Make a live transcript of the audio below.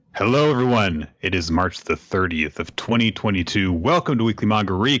Hello, everyone. It is March the 30th of 2022. Welcome to Weekly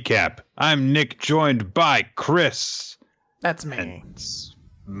Manga Recap. I'm Nick, joined by Chris. That's And me. it's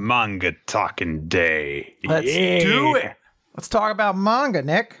Manga Talking Day. Let's do it. Let's talk about manga,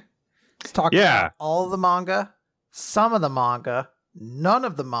 Nick. Let's talk about all of the manga, some of the manga, none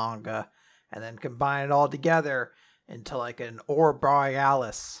of the manga, and then combine it all together into like an Aurora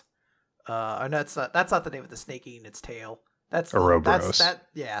Borealis. No, that's not the name of the snake eating its tail. That's Ouroboros.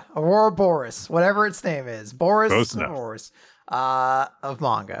 Aurora Boris, whatever its name is. Boris Close enough. Boris. Of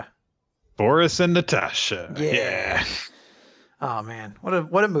manga. Boris and Natasha. Yeah. Oh man, what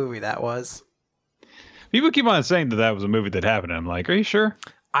a movie that was. People keep on saying that was a movie that happened. I'm like, are you sure?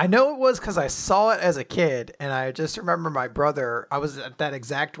 I know it was because I saw it as a kid, and I just remember my brother. I was at that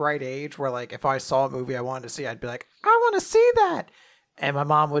exact right age where, like, if I saw a movie I wanted to see, I'd be like, I want to see that. And my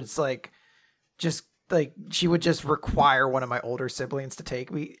mom would she would just require one of my older siblings to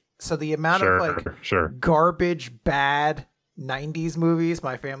take me. So the amount of garbage, bad 90s movies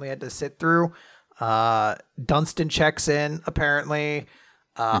my family had to sit through. Dunstan Checks In, apparently.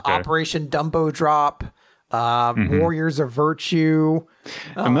 Operation Dumbo Drop. Warriors of Virtue.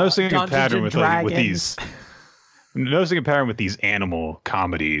 I'm noticing a Dungeons pattern and with Dragons. I'm noticing a pattern with these animal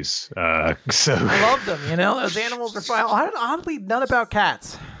comedies. I love them, those animals are fine. Oddly, none about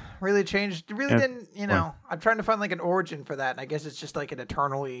cats. Really changed. Really didn't, I'm trying to find like an origin for that. And I guess it's just like an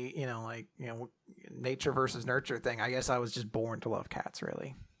eternally, nature versus nurture thing. I guess I was just born to love cats,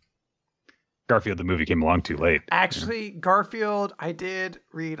 really. Garfield the movie came along too late. Actually, Garfield, I did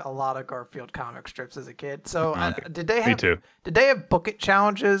read a lot of Garfield comic strips as a kid. So did they have book it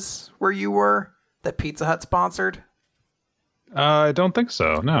challenges where you were that Pizza Hut sponsored? I don't think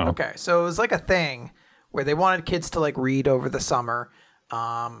so. No. Okay, so it was like a thing where they wanted kids to like read over the summer.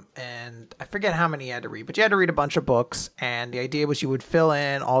 And I forget how many you had to read, but you had to read a bunch of books. And the idea was you would fill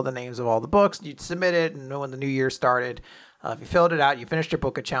in all the names of all the books. You'd submit it, and when the new year started, if you filled it out, you finished your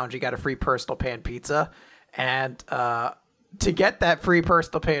book of challenge, you got a free personal pan pizza. And to get that free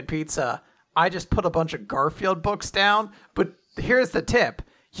personal pan pizza, I just put a bunch of Garfield books down. But here's the tip.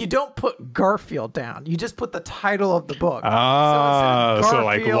 You don't put Garfield down. You just put the title of the book. So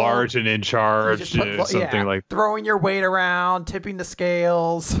like large and in charge, something like throwing your weight around, tipping the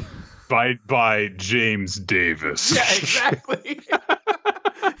scales. By James Davis. Yeah, exactly.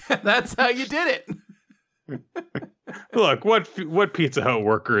 That's how you did it. Look, what Pizza Hut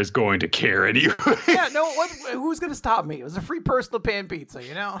worker is going to care anyway? Yeah, no. Who's going to stop me? It was a free personal pan pizza,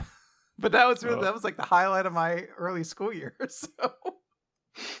 But that was that was like the highlight of my early school years. So.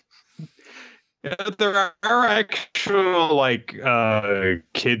 Yeah, there are actual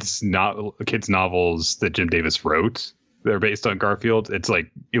kids novels that Jim Davis wrote. They're based on Garfield. It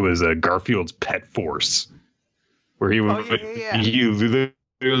was Garfield's Pet Force, where he literally.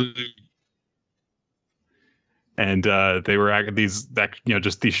 And they were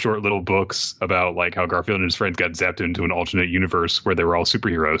just these short little books about like how Garfield and his friends got zapped into an alternate universe where they were all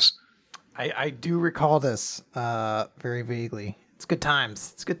superheroes. I do recall this very vaguely. It's good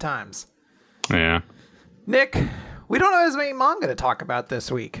times. Yeah. Nick, we don't have as many manga to talk about this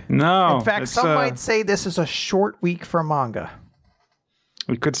week. No. In fact, some might say this is a short week for manga.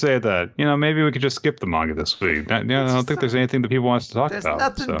 We could say that. Maybe we could just skip the manga this week. I don't think there's anything that people want us to talk about.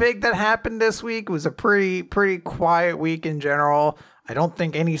 There's nothing big that happened this week. It was a pretty quiet week in general. I don't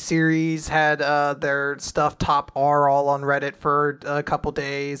think any series had their stuff top R all on Reddit for a couple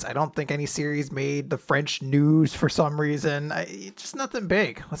days. I don't think any series made the French news for some reason. Just nothing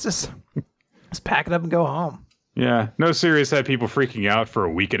big. Let's pack it up and go home. Yeah, no series had people freaking out for a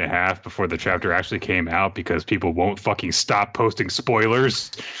week and a half before the chapter actually came out because people won't fucking stop posting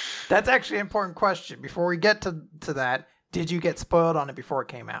spoilers. That's actually an important question. Before we get to that, did you get spoiled on it before it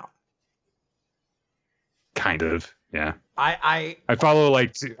came out? Kind of, yeah. I follow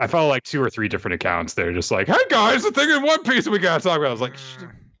like 2 or 3 different accounts. They're just like, "Hey guys, the thing in One Piece we gotta talk about." I was like, "You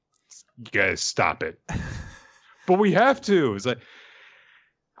guys, stop it!" But we have to. It's like,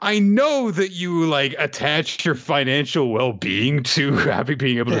 I know that you like attach your financial well-being to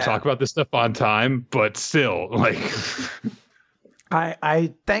being able to talk about this stuff on time, but still, like,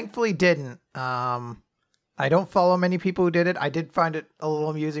 I thankfully didn't. I don't follow many people who did it. I did find it a little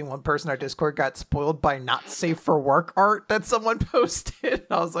amusing. One person in our Discord got spoiled by not safe for work art that someone posted.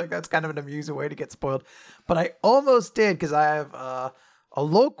 I was like, that's kind of an amusing way to get spoiled. But I almost did because I have a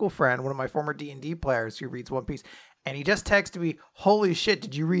local friend, one of my former D&D players who reads One Piece. And he just texted me, "Holy shit,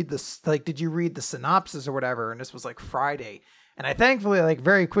 did you read this? Did you read the synopsis or whatever?" And this was like Friday. And I thankfully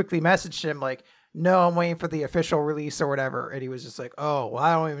very quickly messaged him like, no, I'm waiting for the official release or whatever. And he was just like, oh, well,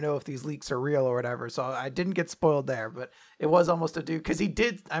 I don't even know if these leaks are real or whatever. So I didn't get spoiled there, but it was almost a dude. Cause he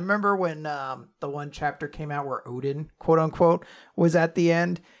did. I remember when the one chapter came out where Odin, quote unquote, was at the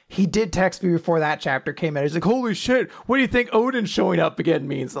end. He did text me before that chapter came out. He's like, holy shit, what do you think Odin showing up again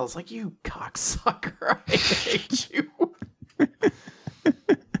means? I was like, you cocksucker. I hate you.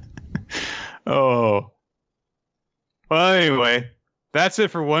 Oh. Well, anyway, that's it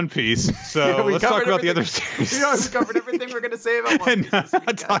for One Piece. So Yeah, let's talk about the everything. other series. You know, we covered everything we're going to say about One And Piece this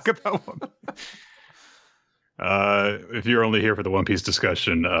week, talk guys. about One if you're only here for the One Piece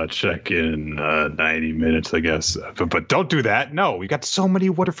discussion, check in 90 minutes, I guess. But don't do that. No, we got so many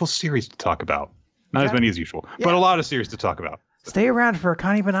wonderful series to talk about. Not as many as usual, but Yeah. a lot of series to talk about. Stay around for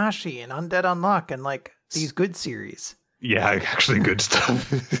Akane Banashi and Undead Unluck and like these good series. Yeah, actually good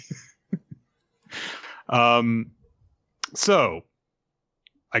stuff. So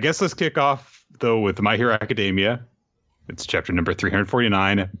I guess let's kick off though with My Hero Academia. It's chapter number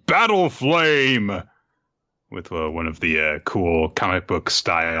 349, Battle Flame, with one of the cool comic book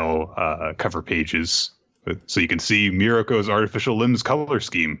style cover pages. So you can see Miroko's artificial limbs color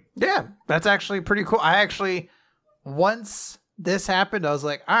scheme. Yeah, that's actually pretty cool. Once this happened, I was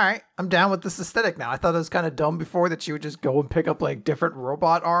like, all right, I'm down with this aesthetic now. I thought it was kind of dumb before that you would just go and pick up like different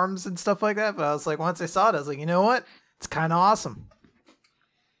robot arms and stuff like that. But I was like, once I saw it, I was like, you know what? It's kind of awesome.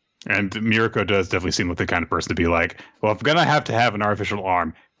 And Miroko does definitely seem like the kind of person to be like, well, if I'm going to have an artificial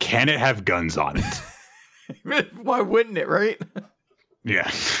arm, can it have guns on it? Why wouldn't it, right? Yeah.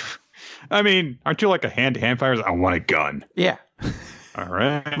 I mean, aren't you like a hand-to-hand fighter? I want a gun. Yeah. All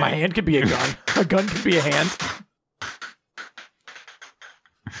right. My hand could be a gun. A gun could be a hand.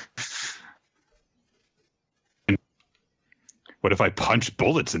 What if I punch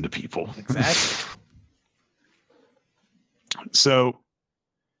bullets into people? Exactly. So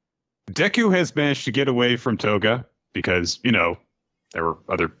Deku has managed to get away from Toga because, there were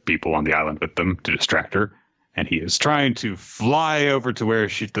other people on the island with them to distract her. And he is trying to fly over to where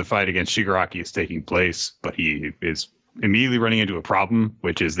the fight against Shigaraki is taking place. But he is immediately running into a problem,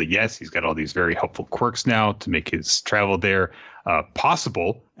 which is that, yes, he's got all these very helpful quirks now to make his travel there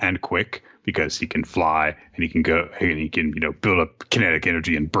possible and quick, because he can fly and he can go and he can, build up kinetic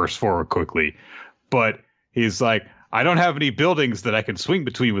energy and burst forward quickly. But he's like, I don't have any buildings that I can swing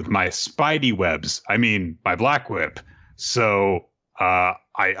between with my spidey webs. I mean, my black whip. So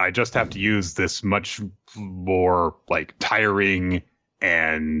I just have to use this much more like tiring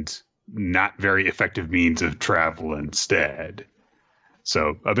and not very effective means of travel instead.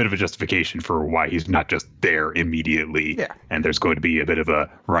 So a bit of a justification for why he's not just there immediately. Yeah. And there's going to be a bit of a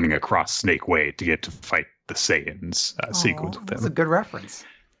running across Snake Way to get to fight the Saiyans sequence with That's them. a good reference.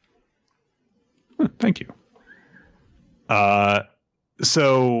 Thank you.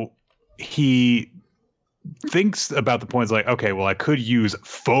 So he thinks about the points like, okay, well, I could use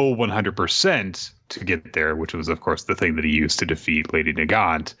full 100% to get there, which was, of course, the thing that he used to defeat Lady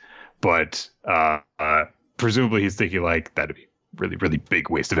Nagant. But presumably he's thinking like that'd be really, really big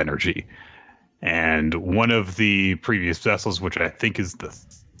waste of energy. And one of the previous vessels, which I think is the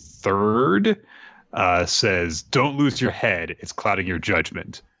third, says, don't lose your head. It's clouding your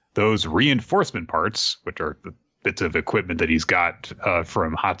judgment. Those reinforcement parts, which are the bits of equipment that he's got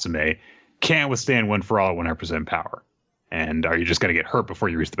from Hatsume, can't withstand one for all at 100% power. And are you just going to get hurt before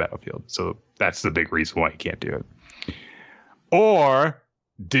you reach the battlefield? So that's the big reason why you can't do it. Or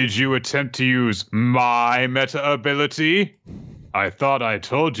did you attempt to use my meta ability? I thought I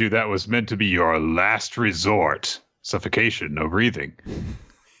told you that was meant to be your last resort. Suffocation, no breathing.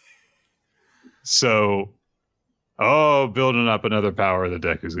 So, building up another power the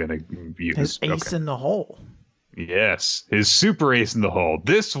deck is going to use. His ace in the hole. Yes, his super ace in the hole.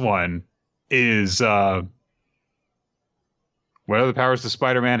 This one is what other powers does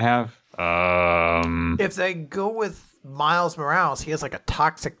Spider-Man have? If they go with Miles Morales, he has like a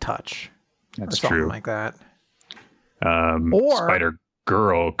toxic touch. That's or something true. like that. Or Spider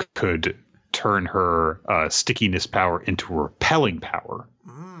Girl could turn her stickiness power into a repelling power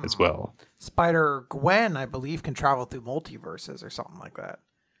as well. Spider Gwen, I believe, can travel through multiverses or something like that.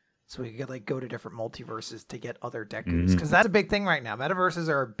 So we could like go to different multiverses to get other Dekus, because that's a big thing right now. Metaverses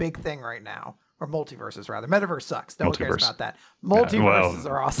are a big thing right now, or multiverses rather. Metaverse sucks. No one cares about that. Multiverses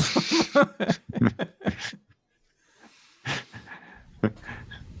are awesome.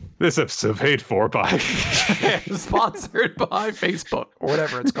 This episode paid for by sponsored by Facebook or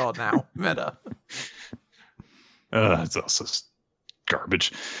whatever it's called now. Meta. It's also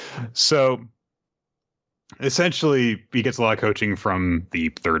garbage. So essentially, he gets a lot of coaching from the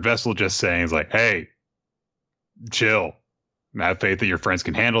third vessel, just saying, it's like, hey, chill. have faith that your friends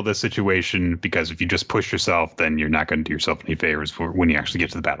can handle this situation, because if you just push yourself, then you're not going to do yourself any favors when you actually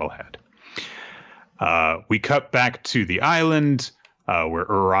get to the battlehead. We cut back to the island where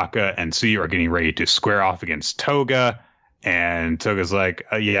Uraraka and Tsuyu are getting ready to square off against Toga. And Toga's like,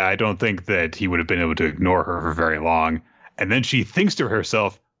 yeah, I don't think that he would have been able to ignore her for very long. And then she thinks to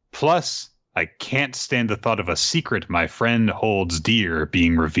herself, plus, I can't stand the thought of a secret my friend holds dear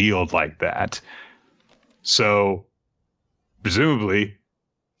being revealed like that. So, presumably,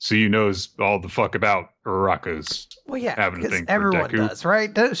 Tsuyu knows all the fuck about Uraraka's having a thing for everyone Deku. does,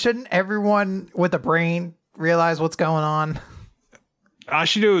 right? Shouldn't everyone with a brain realize what's going on?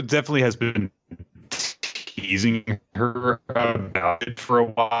 Ashido definitely has been teasing her about it for a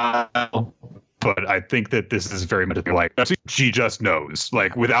while, but I think that this is very much like she just knows,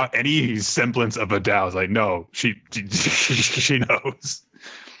 like without any semblance of a doubt. It's like, no, she knows.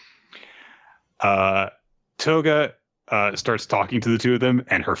 Toga starts talking to the two of them,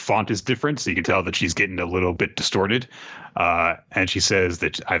 and her font is different, so you can tell that she's getting a little bit distorted. And she says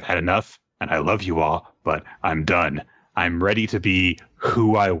that I've had enough, and I love you all, but I'm done. I'm ready to be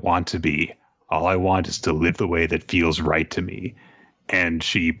who I want to be. All I want is to live the way that feels right to me. And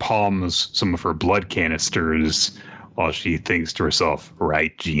she palms some of her blood canisters while she thinks to herself,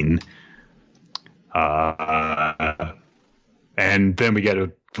 right, Jean? And then we get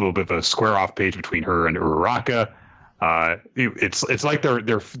a little bit of a square off page between her and Uraraka. It's like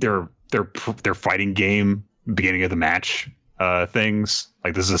their fighting game beginning of the match things.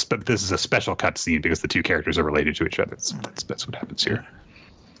 Like this is a special cutscene because the two characters are related to each other. That's what happens here.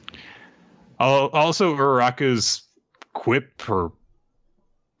 Also, Uraraka's quip or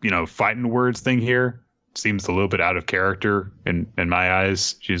fighting words thing here seems a little bit out of character in my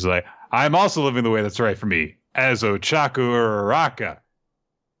eyes. She's like, I'm also living the way that's right for me as Ochaku Uraraka.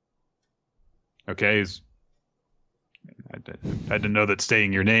 Okay, I didn't know that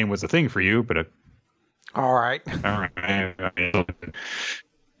staying your name was a thing for you, but all right.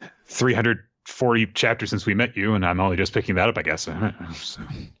 340 chapters since we met you, and I'm only just picking that up, I guess.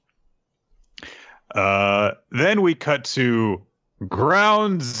 Then we cut to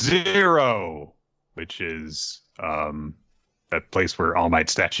Ground Zero, which is that place where All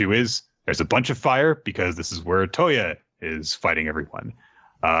Might's statue is. There's a bunch of fire because this is where Toya is fighting everyone.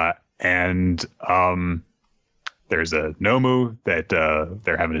 And there's a Nomu that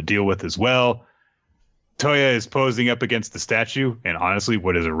they're having to deal with as well. Toya is posing up against the statue, and honestly,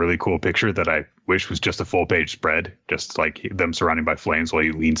 what is a really cool picture that I wish was just a full-page spread, just like them surrounded by flames while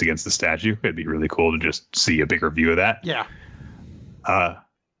he leans against the statue. It'd be really cool to just see a bigger view of that. Yeah.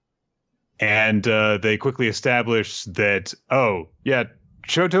 And they quickly establish that,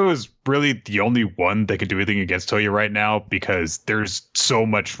 Choto is really the only one that can do anything against Toya right now because there's so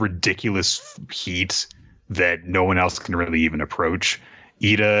much ridiculous heat that no one else can really even approach.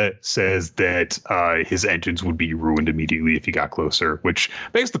 Ida says that his engines would be ruined immediately if he got closer, which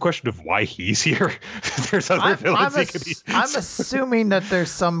begs the question of why he's here. There's other villains he could be. I'm assuming that there's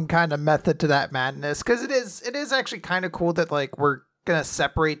some kind of method to that madness, because it is actually kind of cool that like we're gonna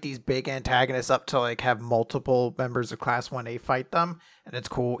separate these big antagonists up to like have multiple members of Class 1A fight them, and it's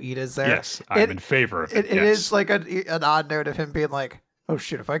cool Ida's there. Yes, I'm in favor of it. It is like an odd note of him being like, oh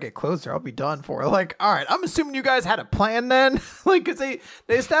shit, if I get closer, I'll be done for. Like, all right, I'm assuming you guys had a plan then. Like, because they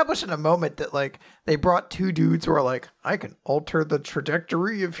established in a moment that, like, they brought two dudes who are like, I can alter the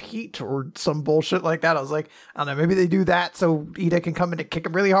trajectory of heat or some bullshit like that. I was like, I don't know, maybe they do that so Ida can come in and kick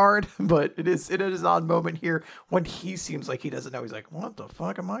him really hard. But it is an odd moment here when he seems like he doesn't know. He's like, what the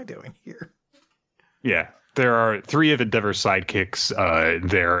fuck am I doing here? Yeah. There are 3 of Endeavor's sidekicks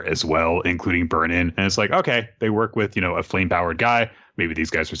there as well, including Burn-In. And it's like, okay, they work with, a flame-powered guy. Maybe these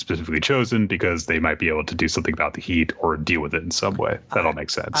guys were specifically chosen because they might be able to do something about the heat or deal with it in some way. That all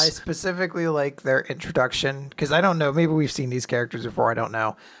makes sense. I specifically like their introduction because I don't know. Maybe we've seen these characters before. I don't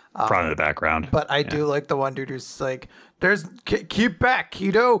know. Probably in the background. But I do like the one dude who's like, keep back,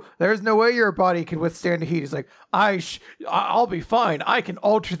 Kido. There's no way your body can withstand the heat. He's like, I'll be fine. I can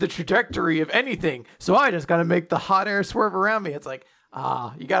alter the trajectory of anything. So I just got to make the hot air swerve around me. It's like,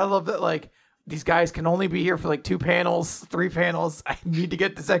 you got to love that. Like, these guys can only be here for like 2 panels, 3 panels. I need to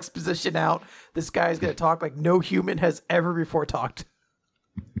get this exposition out. This guy's going to talk like no human has ever before talked.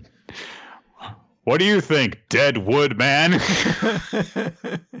 What do you think, dead wood man?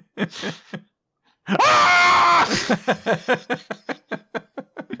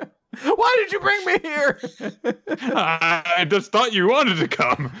 Why did you bring me here? I just thought you wanted to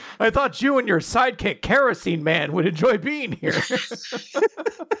come. I thought you and your sidekick, Kerosene Man, would enjoy being here.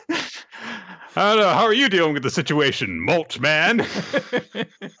 I don't know. How are you dealing with the situation, Molt Man?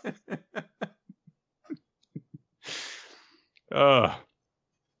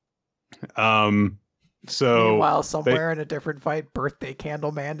 So meanwhile, somewhere in a different fight, Birthday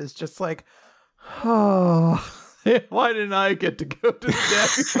Candle Man is just like, oh, why didn't I get to go to the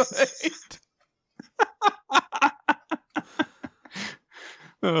Daffy fight?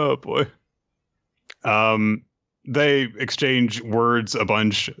 Oh boy. They exchange words a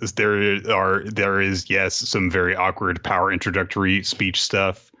bunch. There is yes, some very awkward power introductory speech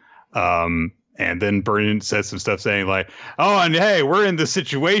stuff. And then Burnin says some stuff saying like, oh, and hey, we're in this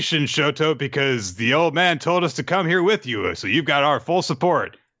situation, Shoto, because the old man told us to come here with you. So you've got our full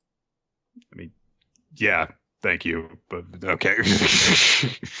support. I mean, yeah, thank you. But okay.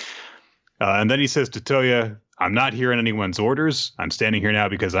 And then he says to Toya, I'm not here on anyone's orders. I'm standing here now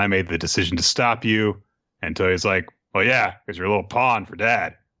because I made the decision to stop you. And Toya's like, well, yeah, because you're a little pawn for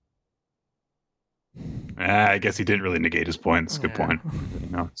Dad. I guess he didn't really negate his point. That's a good point.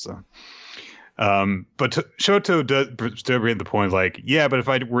 So... but Shoto does still bring the point like, yeah, but if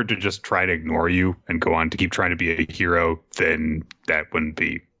I were to just try to ignore you and go on to keep trying to be a hero, then that wouldn't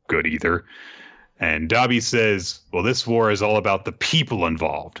be good either. And Dabi says, well, this war is all about the people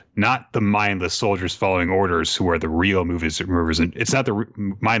involved, not the mindless soldiers following orders who are the real movers. And it's not the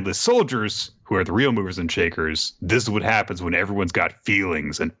mindless soldiers who are the real movers and shakers. This is what happens when everyone's got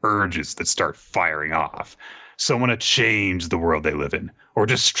feelings and urges that start firing off. Someone to change the world they live in, or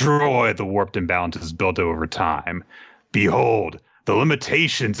destroy the warped imbalances built over time. Behold, the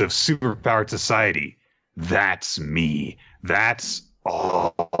limitations of superpowered society. That's me. That's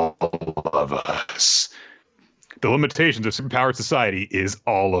all of us. The limitations of superpowered society is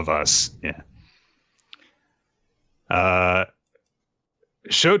all of us. Yeah.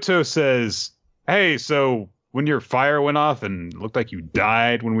 Shoto says, hey, so when your fire went off and it looked like you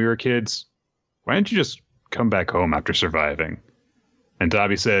died when we were kids, why didn't you just come back home after surviving? And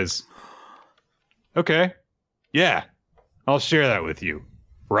Dabi says, okay, yeah, I'll share that with you.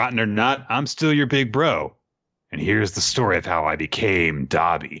 Rotten or not, I'm still your big bro. And here's the story of how I became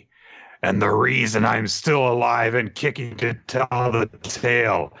Dabi. And the reason I'm still alive and kicking to tell the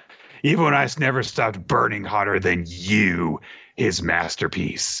tale, even when I never stopped burning hotter than you, his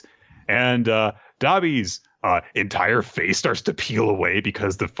masterpiece. And Dabi's entire face starts to peel away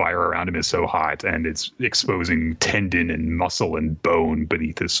because the fire around him is so hot and it's exposing tendon and muscle and bone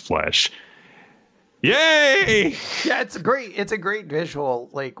beneath his flesh. Yay! Yeah, it's a great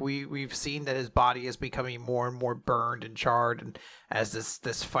visual. Like we've seen that his body is becoming more and more burned and charred, and as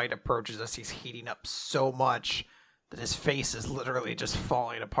this fight approaches us, he's heating up so much that his face is literally just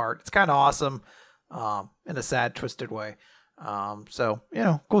falling apart. It's kind of awesome, in a sad, twisted way. So,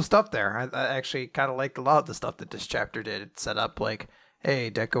 cool stuff there. I actually kind of liked a lot of the stuff that this chapter did. It set up like,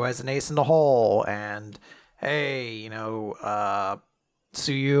 hey, Deku has an ace in the hole, and hey,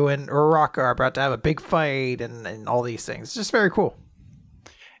 Tsuyu and Uraraka are about to have a big fight, and all these things. It's just very cool.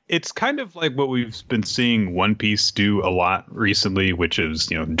 It's kind of like what we've been seeing One Piece do a lot recently, which is,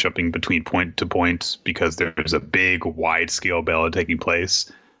 jumping between point to point because there's a big wide scale battle taking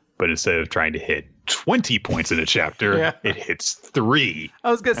place. But instead of trying to hit 20 points in a chapter, It hits 3. I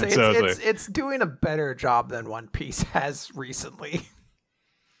was going to say, it's doing a better job than One Piece has recently.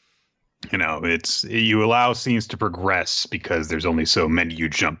 You allow scenes to progress because there's only so many you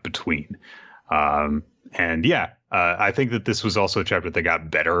jump between. I think that this was also a chapter that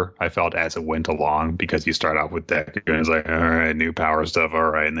got better, I felt, as it went along, because you start off with Deku and it's like, all right, new power stuff, all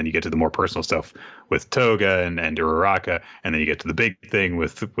right. And then you get to the more personal stuff with Toga and Uraraka, and then you get to the big thing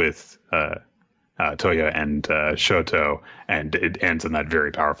with Toya and Shoto, and it ends in that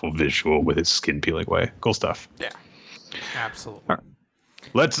very powerful visual with his skin peeling away. Cool stuff. Yeah, absolutely. All right.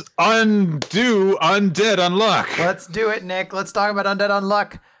 Let's undo Undead Unluck. Let's do it, Nick. Let's talk about Undead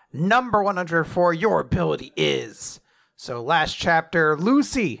Unluck. Number 104, your ability is. So last chapter,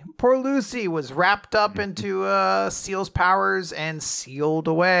 poor Lucy was wrapped up into Seal's powers and sealed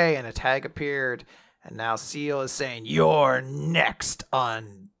away, and a tag appeared. And now Seal is saying, you're next,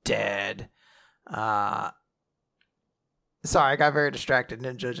 Undead. Sorry, I got very distracted.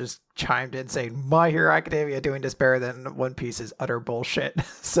 Ninja just chimed in saying, My Hero Academia doing this better than One Piece is utter bullshit.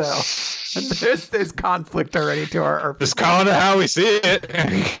 So there's conflict already to our just calling it how we see it.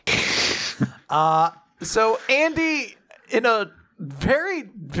 So Andy, in a very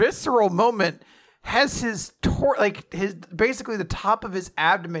visceral moment, has his basically the top of his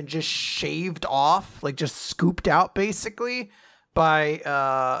abdomen just shaved off, like just scooped out basically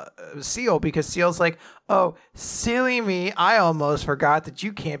by Seal, because Seal's like, oh, silly me, I almost forgot that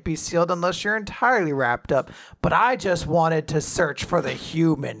you can't be sealed unless you're entirely wrapped up, but I just wanted to search for the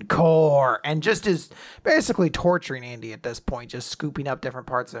human core, and just is basically torturing Andy at this point, just scooping up different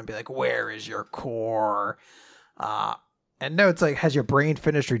parts of him and be like, where is your core? And no, it's like, has your brain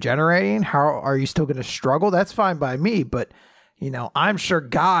finished regenerating? How are you still going to struggle? That's fine by me, but I'm sure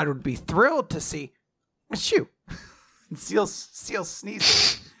God would be thrilled to see. Shoo. And Seal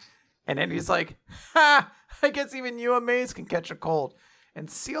sneezes, and then he's like, "Ha! I guess even UMAs can catch a cold." And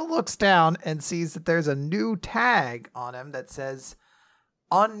Seal looks down and sees that there's a new tag on him that says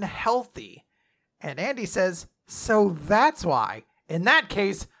 "unhealthy," and Andy says, "So that's why. In that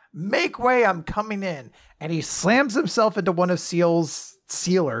case, make way, I'm coming in." And he slams himself into one of Seal's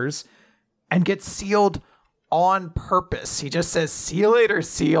sealers and gets sealed on purpose. He just says, "See you later,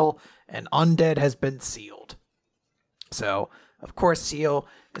 Seal," and Undead has been sealed. So, of course, Seal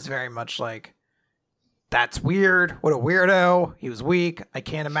is very much like, that's weird. What a weirdo. He was weak. I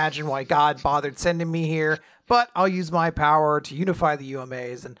can't imagine why God bothered sending me here, but I'll use my power to unify the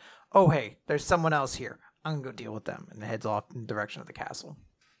UMAs. And, oh, hey, there's someone else here. I'm going to go deal with them. And heads off in the direction of the castle.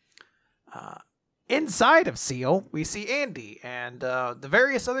 Inside of Seal, we see Andy and the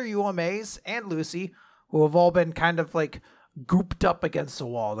various other UMAs and Lucy, who have all been kind of like gooped up against the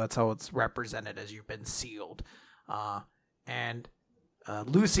wall. That's how it's represented, as you've been sealed. And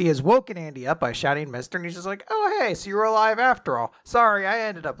Lucy has woken Andy up by shouting "Mister," and he's just like, "Oh, hey, so you're alive after all. Sorry, I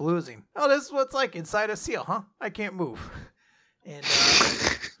ended up losing. Oh, this is what it's like inside a seal, huh? I can't move." And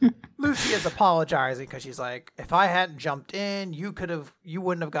Lucy is apologizing because she's like, "If I hadn't jumped in, you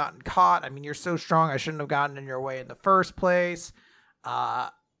wouldn't have gotten caught. I mean, you're so strong, I shouldn't have gotten in your way in the first place."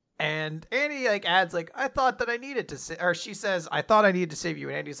 And Andy adds "I thought that I needed to," or she says, "I thought I needed to save you."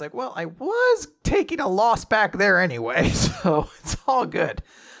 And Andy's like, "Well, I was taking a loss back there anyway, so it's all good."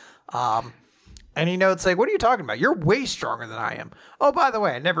 And he notes "What are you talking about? You're way stronger than I am. Oh, by the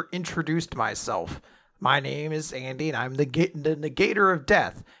way, I never introduced myself. My name is Andy, and I'm the negator of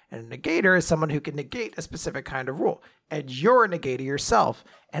death. And a negator is someone who can negate a specific kind of rule. And you're a negator yourself."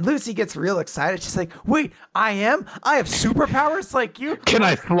 And Lucy gets real excited. She's like, "Wait, I am? I have superpowers like you? Can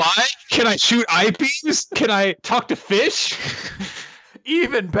I fly? Can I shoot eye beams? Can I talk to fish?"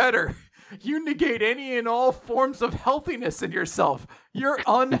 Even better. You negate any and all forms of healthiness in yourself. You're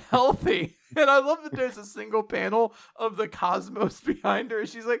unhealthy." And I love that there's a single panel of the cosmos behind her.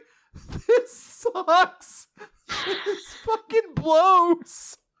 She's like, "This sucks. This fucking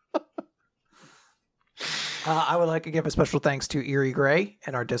blows." I would like to give a special thanks to Erie Gray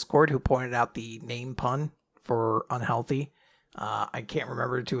in our Discord, who pointed out the name pun for unhealthy. I can't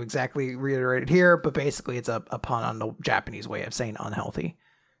remember to exactly reiterate it here, but basically it's a pun on the Japanese way of saying unhealthy.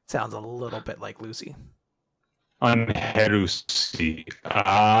 Sounds a little bit like Lucy. Unherusi.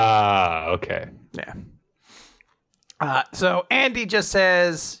 Ah, okay. Yeah. So Andy just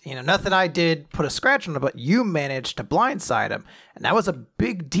says, "Nothing I did put a scratch on him, but you managed to blindside him. And that was a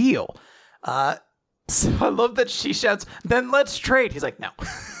big deal." So I love that she shouts, "Then let's trade." He's like, "No."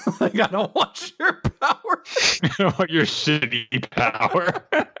 I don't want your power. I don't want your shitty power.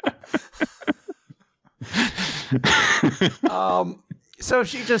 So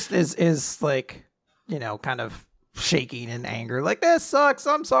she just is kind of shaking in anger. "This sucks.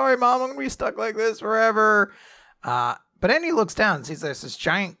 I'm sorry, Mom. I'm going to be stuck like this forever." But Andy looks down and sees there's this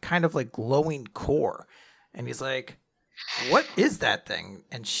giant kind of glowing core. And he's like, "What is that thing?"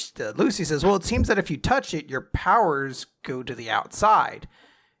 And Lucy says, "Well, it seems that if you touch it, your powers go to the outside."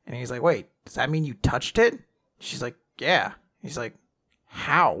 And he's like, "Wait, does that mean you touched it?" She's like, "Yeah." He's like,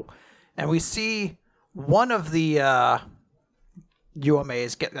 "How?" And we see one of the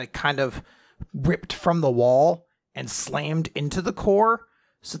UMAs get kind of ripped from the wall and slammed into the core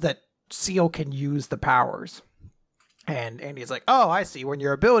so that Seal can use the powers. And Andy's like, "Oh, I see. When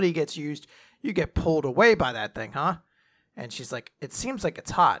your ability gets used, you get pulled away by that thing, huh?" And she's like, "It seems like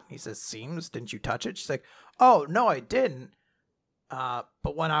it's hot." He says, "Seems? Didn't you touch it?" She's like, "Oh, no, I didn't.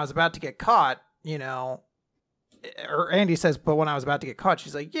 But when I was about to get caught, or Andy says, "But when I was about to get caught,"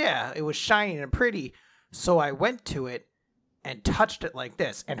 she's like, "Yeah, it was shining and pretty. So I went to it and touched it like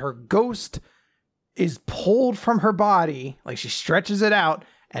this." And her ghost is pulled from her body. She stretches it out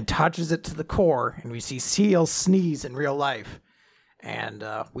and touches it to the core. And we see Seal sneeze in real life. And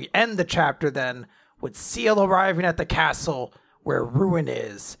we end the chapter then with Seal arriving at the castle where Ruin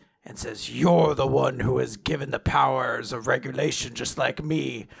is and says, "You're the one who is given the powers of regulation just like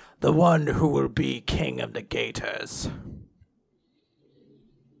me, the one who will be king of negators."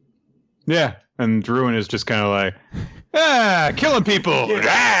 Yeah, and Ruin is just kind of killing people. Yeah.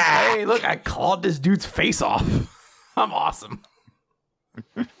 Ah! Hey, look, I clawed this dude's face off. I'm awesome.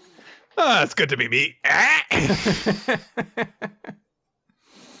 It's good to be me. Ah!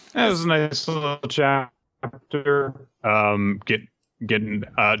 That was a nice little chapter. Getting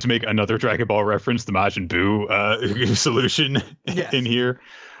to make another Dragon Ball reference, the Majin Buu solution in here.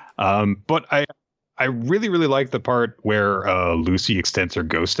 But I I really, really like the part where Lucy extends her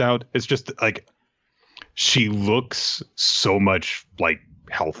ghost out. It's just like she looks so much like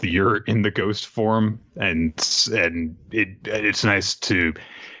healthier in the ghost form, and it's nice to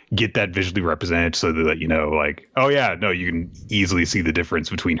get that visually represented so that, you know, like, oh yeah, no, you can easily see the difference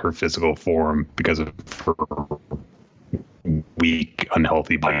between her physical form because of her weak,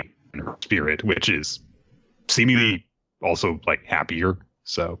 unhealthy body and her spirit, which is seemingly also like happier.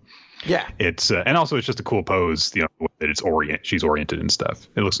 So yeah, it's and also it's just a cool pose, you know, that she's oriented and stuff.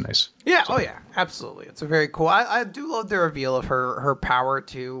 It looks nice. Yeah. So. Oh yeah, absolutely. It's a very cool. I do love the reveal of her power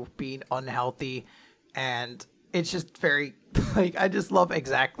to being unhealthy, and it's just very like, I just love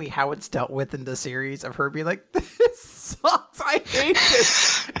exactly how it's dealt with in the series of her being like, this sucks, I hate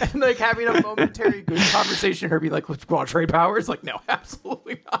this, and like having a momentary good conversation, her being like, let's go on trade powers. Like, no,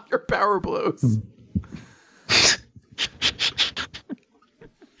 absolutely not. Your power blows.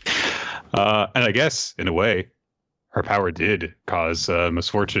 And I guess, in a way, her power did cause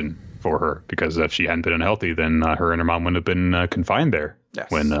misfortune for her, because if she hadn't been unhealthy, then her and her mom wouldn't have been confined there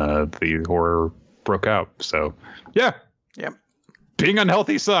when the horror broke out. So, yeah. Yep. Being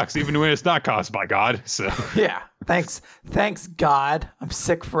unhealthy sucks, even when it's not caused by God. So yeah. Thanks, God. I'm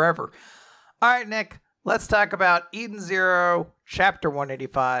sick forever. All right, Nick. Let's talk about Eden Zero, Chapter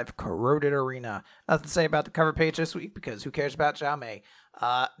 185, Corroded Arena. Nothing to say about the cover page this week, because who cares about Xiaomei?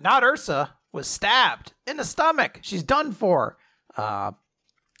 Not Ursa was stabbed in the stomach. She's done for.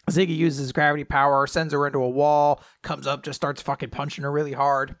 Ziggy uses gravity power, sends her into a wall, comes up, just starts fucking punching her really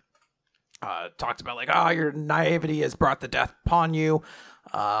hard. Talks about like, oh, your naivety has brought the death upon you.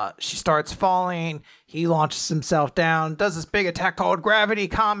 She starts falling. He launches himself down, does this big attack called Gravity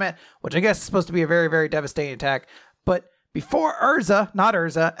Comet, which I guess is supposed to be a very, very devastating attack. But before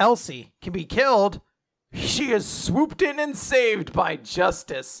Elsie can be killed, she is swooped in and saved by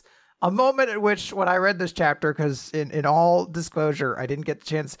Justice. A moment at which, when I read this chapter, because in all disclosure, I didn't get the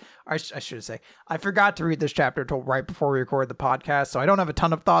chance, I should say, I forgot to read this chapter until right before we recorded the podcast, so I don't have a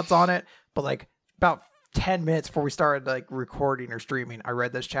ton of thoughts on it, but like about 10 minutes before we started like recording or streaming, I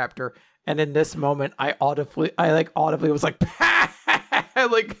read this chapter, and in this moment, I audibly was like,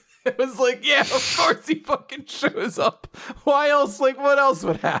 like, it was like, yeah, of course he fucking shows up. Why else? Like, what else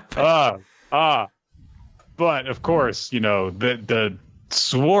would happen? But of course, you know, the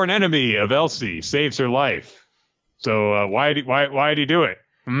sworn enemy of Elsie saves her life. So why did he do it?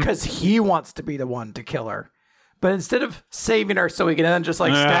 Because he wants to be the one to kill her. But instead of saving her so he can then just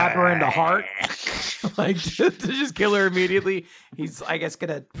like stab her in the heart, like to just kill her immediately, he's, I guess,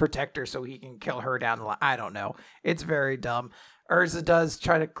 gonna protect her so he can kill her down the line. I don't know. It's very dumb. Urza does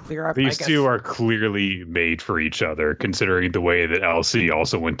try to clear up. These two are clearly made for each other, considering the way that Elsie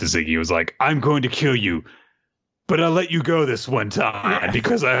also went to Ziggy and was like, I'm going to kill you, but I'll let you go this one time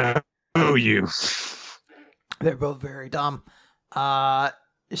because I owe you. They're both very dumb.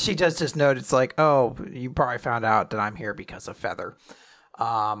 She does just note, it's like, oh, you probably found out that I'm here because of Feather.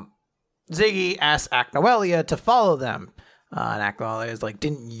 Ziggy asks Acnoelia to follow them. And Acnoelia is like,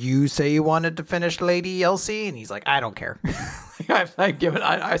 didn't you say you wanted to finish Lady Elsie? And he's like, I don't care.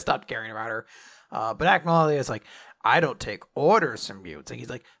 I stopped caring about her. But Acnoelia is like, I don't take orders from you. And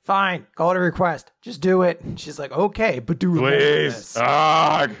he's like, fine, call it a request. Just do it. And she's like, okay, but do remember this.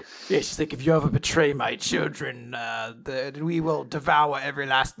 Yeah, she's like, if you ever betray my children, we will devour every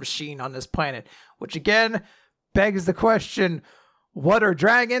last machine on this planet. Which again begs the question, what are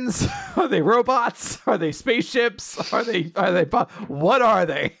dragons? Are they robots? Are they spaceships? Are they what are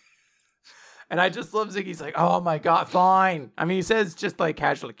they? And I just love Ziggy's like, oh my God, fine. I mean, he says just like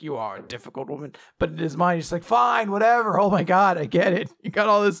casually, like, you are a difficult woman. But in his mind, he's like, fine, whatever. Oh my God, I get it. You got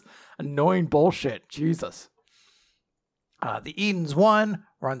all this annoying bullshit. Jesus. The Edens 1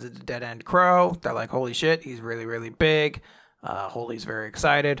 runs into Dead End Crow. They're like, holy shit, he's really, really big. Holy's very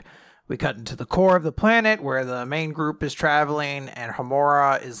excited. We cut into the core of the planet where the main group is traveling. And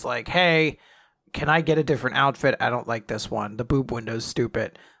Homura is like, hey, can I get a different outfit? I don't like this one. The boob window's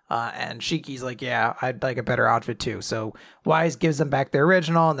stupid. And Shiki's like, yeah, I'd like a better outfit too. So Wise gives them back their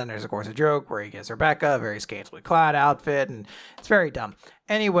original. And then there's, of course, a joke where he gives Rebecca a very scantily clad outfit. And it's very dumb.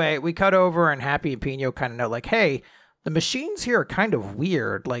 Anyway, we cut over and Happy and Pino kind of know, like, hey, the machines here are kind of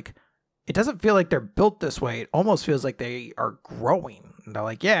weird. Like, it doesn't feel like they're built this way. It almost feels like they are growing. And they're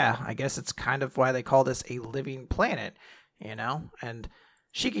like, yeah, I guess it's kind of why they call this a living planet, you know? And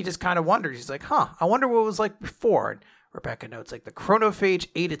Shiki just kind of wonders. He's like, I wonder what it was like before. And Rebecca notes, like, the chronophage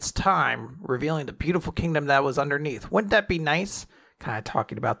ate its time, revealing the beautiful kingdom that was underneath. Wouldn't that be nice? Kind of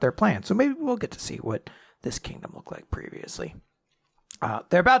talking about their plan. So maybe we'll get to see what this kingdom looked like previously.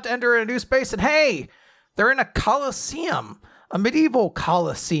 They're about to enter a new space, and hey, they're in a coliseum. a medieval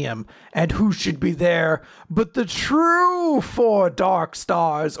coliseum, and who should be there but the true 4 dark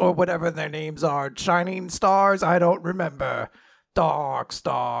stars, or whatever their names are. Shining stars? I don't remember. Dark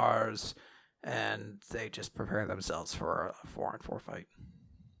stars. And they just prepare themselves for a 4-on-4 fight.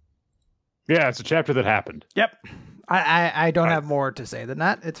 Yeah, it's a chapter that happened. Yep. I don't have more to say than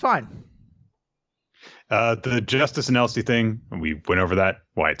that. It's fine. The Justice and Elsie thing, we went over that,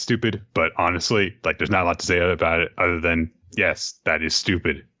 why it's stupid, but honestly, like, there's not a lot to say about it other than, yes, that is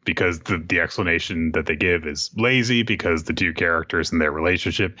stupid, because the explanation that they give is lazy, because the 2 characters and their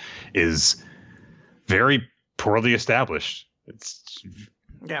relationship is very poorly established.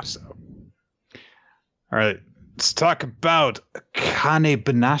 Yeah. So. All right, let's talk about Akane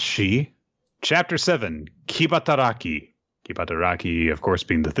Banashi, Chapter 7, Kibataraki. Kibataraki, of course,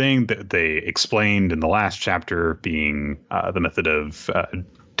 being the thing that they explained in the last chapter, being the method of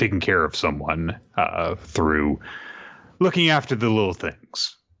taking care of someone through looking after the little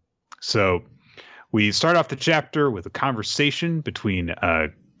things. So we start off the chapter with a conversation between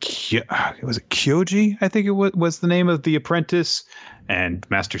was it Kyoji? I think it was the name of the apprentice, and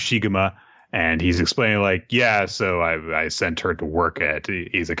Master Shigema. And he's explaining, like, yeah, so I sent her to work at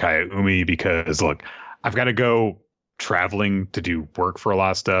Izakaya Umi because, look, I've got to go traveling to do work for a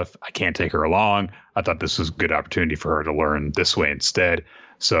lot of stuff. I can't take her along. I thought this was a good opportunity for her to learn this way instead.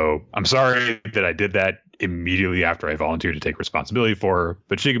 So I'm sorry that I did that immediately after I volunteered to take responsibility for her.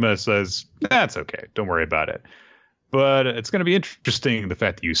 But Shigema says, that's okay. Don't worry about it. But it's going to be interesting, the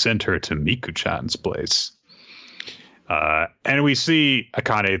fact that you sent her to Miku-chan's place. And we see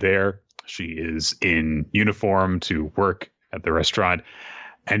Akane there. She is in uniform to work at the restaurant,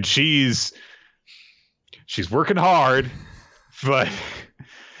 and she's working hard, but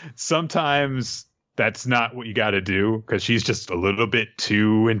sometimes that's not what you got to do, because she's just a little bit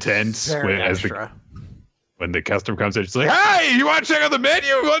too intense when the customer comes in. She's like, hey, you want to check out the menu?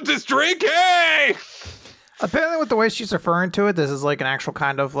 You want this drink? Hey! Apparently with the way she's referring to it, this is like an actual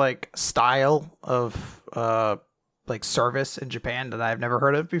kind of like style of like service in Japan that I've never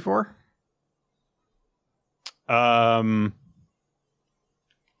heard of before.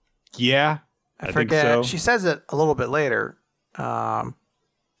 Yeah, I forget. think so. She says it a little bit later. I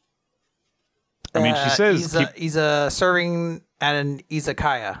mean, she says he's serving at an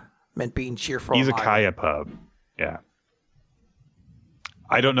izakaya, meant being cheerful. Izakaya pub. Yeah.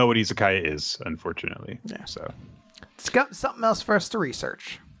 I don't know what izakaya is, unfortunately. Yeah. So it's got something else for us to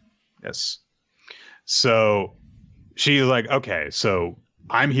research. Yes. So she's like, okay, so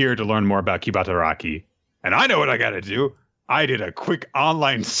I'm here to learn more about Kibataraki. And I know what I got to do. I did a quick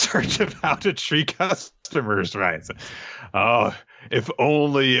online search of how to treat customers right. So, oh, if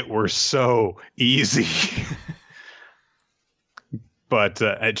only it were so easy. But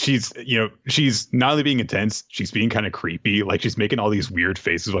she's not only being intense, she's being kind of creepy. Like, she's making all these weird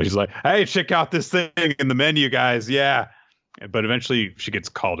faces while she's like, hey, check out this thing in the menu, guys. Yeah. But eventually she gets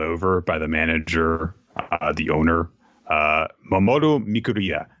called over by the manager, the owner, Mamoru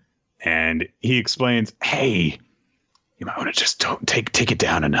Mikuriya. And he explains, hey, you might want to just don't take it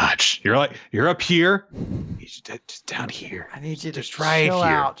down a notch. You're up here. You should just down here. I need you to just right chill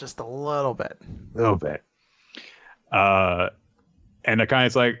here. out just a little bit. And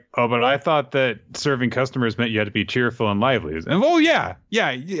Akane's like, oh, but I thought that serving customers meant you had to be cheerful and lively. And yeah,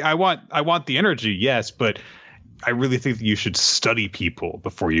 I want the energy, yes, but I really think that you should study people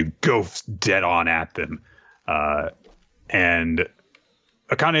before you go dead on at them. And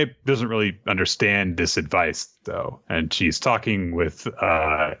Akane doesn't really understand this advice, though. And she's talking with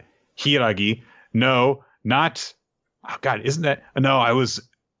Hiragi. No, not... Oh, God, isn't that... No,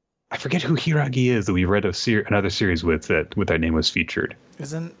 I forget who Hiragi is that we read another series with their name was featured.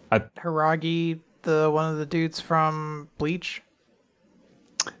 Isn't Hiragi one of the dudes from Bleach?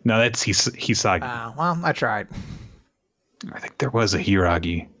 No, that's Hisagi. Well, I tried. I think there was a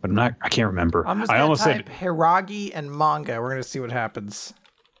Hiragi, but I can't remember. I'm just going to type Hiragi and manga. We're going to see what happens.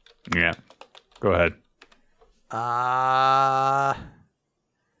 Yeah. Go ahead.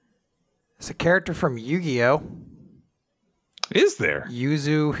 It's a character from Yu-Gi-Oh! Is there?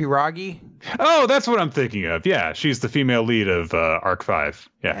 Yuzu Hiragi? Oh, that's what I'm thinking of. Yeah, she's the female lead of Arc 5.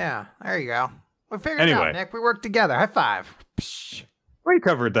 Yeah. Yeah, there you go. We figured it out, Nick. We worked together. High five. Psh. We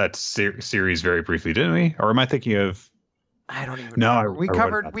covered that series very briefly, didn't we? Or am I thinking of... I don't even know. We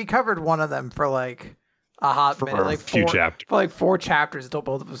covered one of them for like a hot minute, like few chapters. For like 4 chapters until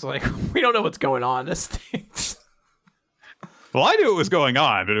both of us were like, we don't know what's going on. This thing. Well, I knew what was going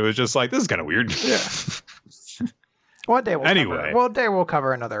on, but it was just like, this is kind of weird. Yeah. One day we'll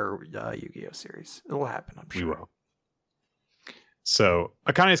cover another Yu-Gi-Oh series. It will happen, I'm sure. We will. So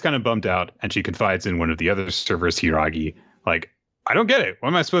Akane is kind of bummed out, and she confides in one of the other servers, Hiragi, Like, I don't get it. What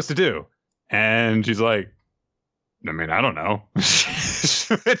am I supposed to do? And she's like, I mean, I don't know.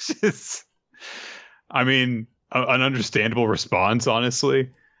 Which is, I mean, an understandable response, honestly.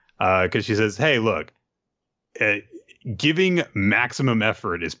 Because she says, hey, look, giving maximum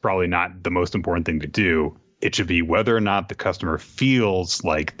effort is probably not the most important thing to do. It should be whether or not the customer feels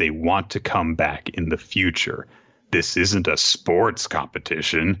like they want to come back in the future. This isn't a sports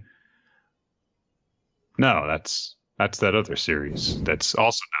competition. No, that's that other series. That's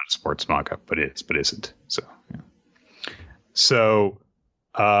also not a sports manga, but isn't. So, yeah. So,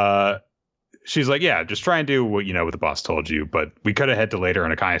 she's like, yeah, just try and do what the boss told you. But we cut ahead to later,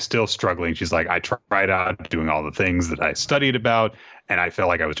 and Akane's still struggling. She's like, I tried out doing all the things that I studied about, and I felt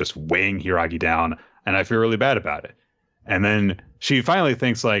like I was just weighing Hiragi down, and I feel really bad about it. And then she finally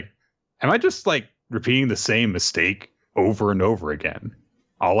thinks, like, am I just like repeating the same mistake over and over again?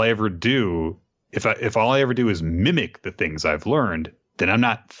 All I ever do, if all I ever do is mimic the things I've learned, then I'm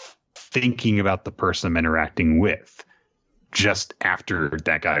not thinking about the person I'm interacting with just after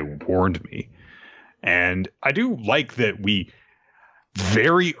that guy warned me. And I do like that we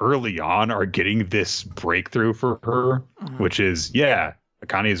very early on are getting this breakthrough for her, which is, yeah,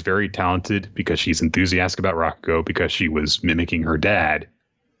 Akane is very talented because she's enthusiastic about Rakugo because she was mimicking her dad.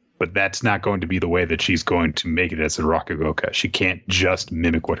 But that's not going to be the way that she's going to make it as a Rakugoka. She can't just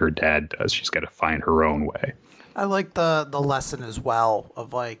mimic what her dad does. She's got to find her own way. I like the lesson as well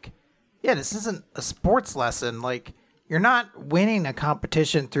of like, yeah, this isn't a sports lesson. Like, you're not winning a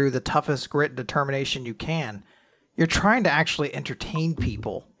competition through the toughest grit and determination you can. You're trying to actually entertain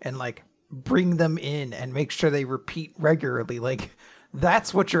people and like bring them in and make sure they repeat regularly. Like,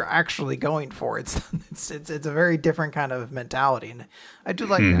 that's what you're actually going for. It's a very different kind of mentality, and I do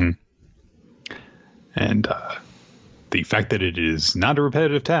like that. And the fact that it is not a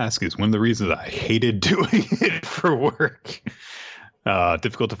repetitive task is one of the reasons I hated doing it for work.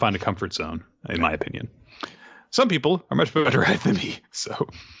 Difficult to find a comfort zone, in my opinion. Some people are much better at it than me. So,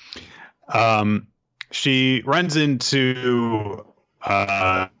 she runs into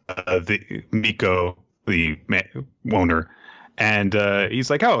the Miko, the owner. And he's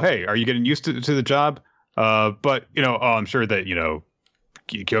like, oh, hey, are you getting used to the job? But, I'm sure that,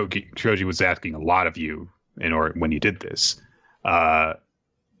 Kyoji was asking a lot of you when you did this.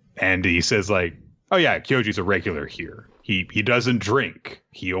 And he says, like, oh, yeah, Kyoji's a regular here. He doesn't drink.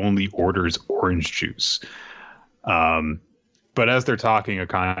 He only orders orange juice. But as they're talking,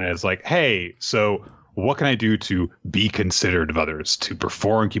 Akane is like, hey, so what can I do to be considerate of others, to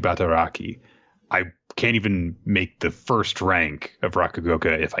perform Kibataraki? I can't even make the first rank of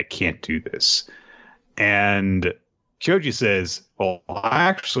Rakugoka if I can't do this. And Kyoji says, well,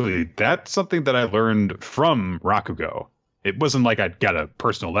 actually, that's something that I learned from Rakugo. It wasn't like I got a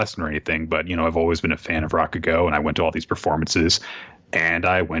personal lesson or anything, but, I've always been a fan of Rakugo, and I went to all these performances, and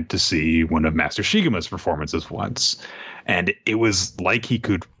I went to see one of Master Shigemo's performances once. And it was like he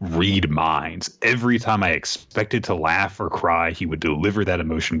could read minds. Every time I expected to laugh or cry, he would deliver that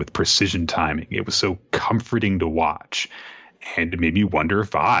emotion with precision timing. It was so comforting to watch. And it made me wonder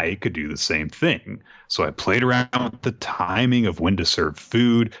if I could do the same thing. So I played around with the timing of when to serve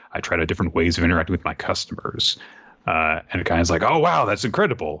food. I tried out different ways of interacting with my customers. And it kind of like, oh, wow, that's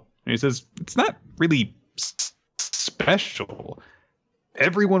incredible. And he says, it's not really special.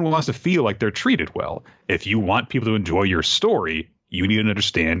 Everyone wants to feel like they're treated well. If you want people to enjoy your story, you need to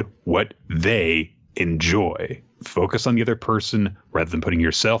understand what they enjoy. Focus on the other person rather than putting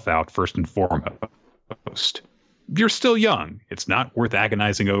yourself out first and foremost. You're still young. It's not worth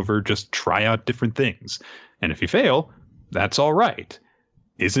agonizing over. Just try out different things. And if you fail, that's all right.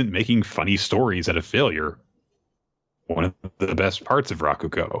 Isn't making funny stories out of failure one of the best parts of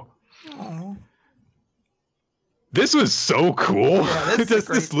Rakugo? Aww. This was so cool. Yeah, Just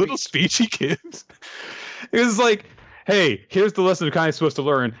this little speech he gives. It was like, hey, here's the lesson Akane's supposed to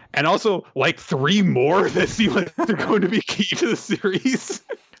learn, and also like 3 more that seem like they're going to be key to the series.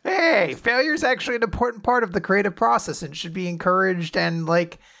 Hey, failure is actually an important part of the creative process and should be encouraged and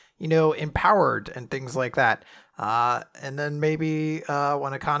empowered and things like that. And then maybe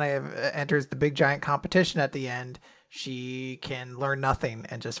when Akane enters the big giant competition at the end, she can learn nothing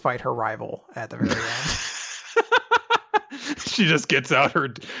and just fight her rival at the very end. She just gets out her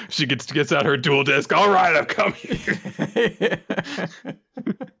dual disc. All right, I've come here.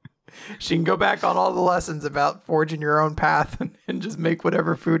 She can go back on all the lessons about forging your own path and just make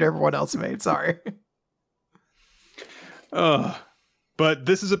whatever food everyone else made. Sorry. But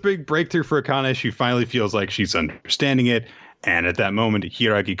this is a big breakthrough for Akane. She finally feels like she's understanding it. And at that moment,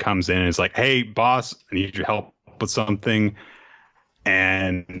 Hiragi comes in and is like, hey, boss, I need your help with something.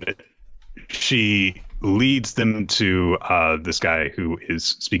 And she leads them to this guy who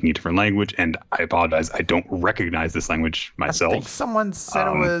is speaking a different language, and I apologize, I don't recognize this language myself. I think someone said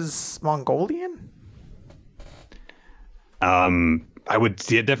it was Mongolian. I would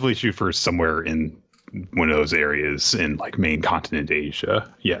definitely shoot for somewhere in one of those areas in like main continent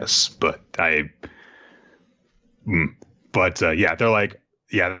Asia. Yes, but yeah, they're like,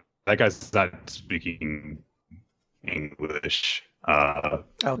 yeah, that guy's not speaking English.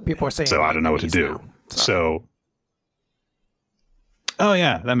 People are saying so I don't know what to do. now. So, oh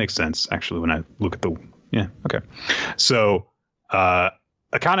yeah, that makes sense actually when I look at okay. So,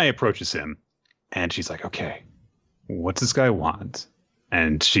 Akane approaches him, and she's like, okay, what's this guy want?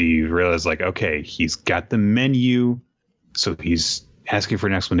 And she realized, like, okay, he's got the menu, so he's asking for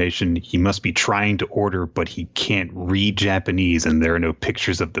an explanation. He must be trying to order, but he can't read Japanese, and there are no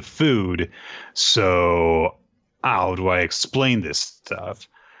pictures of the food. So how do I explain this stuff?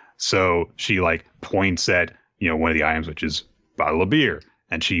 So she like points at, one of the items, which is bottle of beer,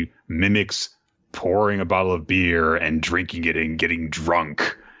 and she mimics pouring a bottle of beer and drinking it and getting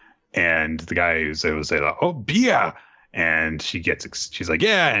drunk. And the guy will say, oh, beer. And she's like,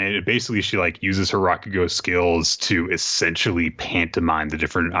 yeah. And basically she like uses her Rakugo skills to essentially pantomime the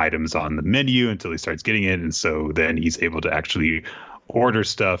different items on the menu until he starts getting it. And so then he's able to actually order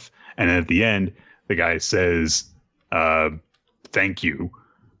stuff. And then at the end, the guy says, thank you.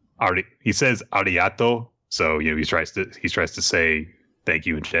 He says arigato. So, he tries to say thank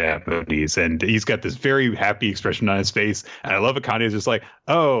you in Japanese, and he's got this very happy expression on his face. And I love Akane is just like,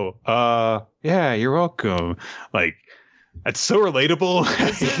 oh, yeah, you're welcome. Like, that's so relatable.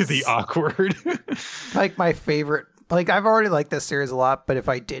 The awkward. Like my favorite. Like I've already liked this series a lot, but if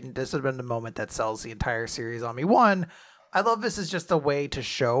I didn't, this would have been the moment that sells the entire series on me. One, I love this as just a way to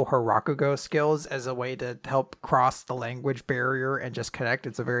show her Rakugo skills as a way to help cross the language barrier and just connect.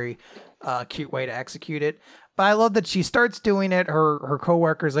 It's a very cute way to execute it. But I love that she starts doing it. Her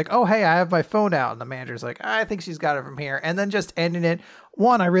coworker's like, oh, hey, I have my phone out. And the manager's like, I think she's got it from here. And then just ending it.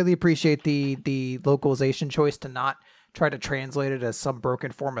 One, I really appreciate the localization choice to not try to translate it as some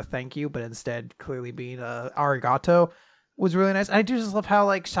broken form of thank you, but instead clearly being arigato was really nice. I do just love how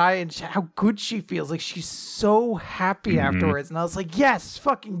like shy and how good she feels. Like she's so happy afterwards. And I was like, yes,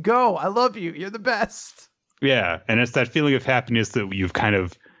 fucking go. I love you. You're the best. Yeah. And it's that feeling of happiness that you've kind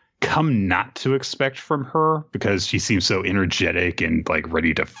of come not to expect from her, because she seems so energetic and like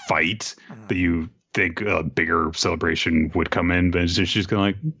ready to fight that you think a bigger celebration would come in. But she's going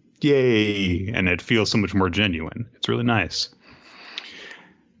like, yay. And it feels so much more genuine. It's really nice.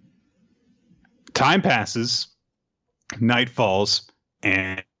 Time passes. Night falls,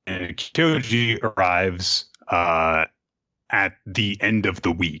 and Kyoji arrives at the end of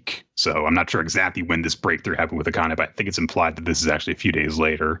the week. So I'm not sure exactly when this breakthrough happened with Akane, but I think it's implied that this is actually a few days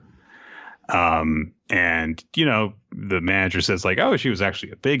later. And, the manager says like, oh, she was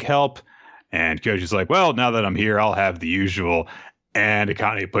actually a big help. And Kyoji's like, well, now that I'm here, I'll have the usual. And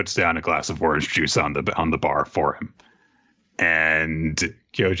Akane puts down a glass of orange juice on the bar for him. And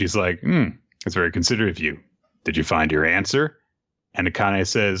Kyoji's like, it's very considerate of you. Did you find your answer? And Akane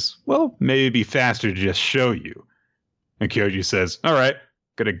says, well, maybe it'd be faster to just show you. And Kyoji says, all right,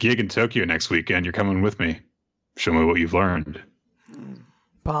 got a gig in Tokyo next weekend. You're coming with me. Show me what you've learned.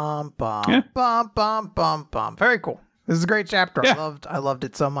 Bum, bum, bum, bum, bum, bum. Very cool. This is a great chapter. Yeah. I loved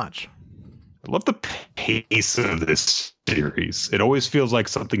it so much. I love the pace of this series. It always feels like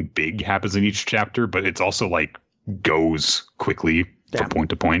something big happens in each chapter, but it's also like goes quickly from point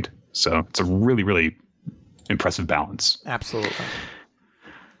to point. So it's a really, really impressive balance. Absolutely.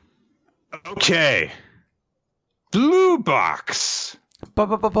 Okay. Blue Box.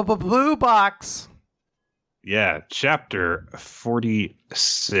 Blue Box. Yeah, chapter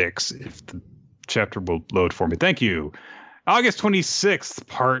 46. If the chapter will load for me. Thank you. August 26th,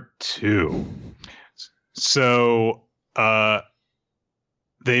 part 2. So,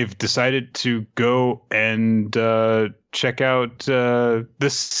 they've decided to go and check out the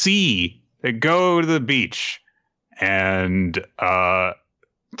sea. They go to the beach. And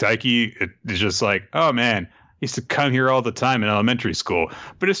Taiki is just like, oh man, I used to come here all the time in elementary school,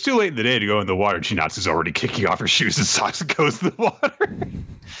 but it's too late in the day to go in the water. Chinatsu's already kicking off her shoes and socks and goes in the water.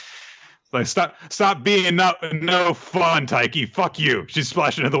 Like, stop being no fun, Taiki. Fuck you. She's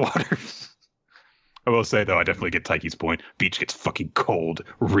splashing in the water. I will say, though, I definitely get Taiki's point. Beach gets fucking cold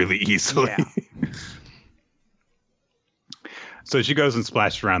really easily. Yeah. So she goes and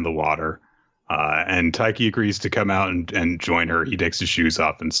splashes around the water. And Taiki agrees to come out and join her. He takes his shoes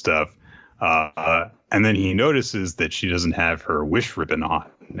off and stuff. And then he notices that she doesn't have her wish ribbon on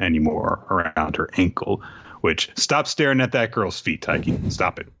anymore around her ankle, which, stop staring at that girl's feet, Taiki.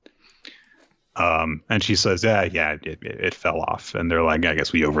 Stop it. And she says, it fell off. And they're like, I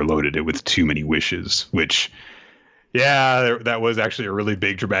guess we overloaded it with too many wishes, which, that was actually a really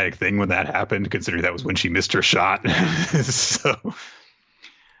big dramatic thing when that happened, considering that was when she missed her shot. So,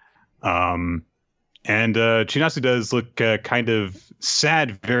 and Chinatsu does look kind of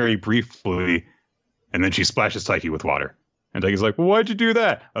sad very briefly. And then she splashes Taiki with water. And Taiki's like, well, why'd you do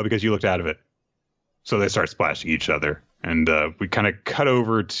that? Oh, because you looked out of it. So they start splashing each other. And we kind of cut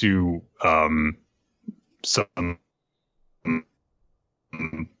over to some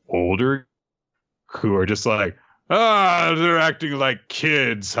older who are just like, they're acting like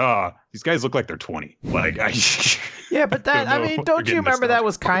kids, huh? These guys look like they're 20. Like, yeah, but that, I mean, don't you remember that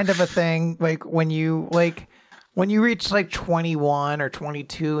was kind of a thing? Like when you reach like 21 or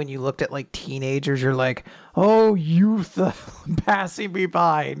 22 and you looked at like teenagers, you're like, oh, youth passing me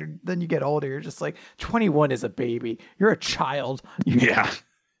by. And then you get older, you're just like, 21 is a baby. You're a child.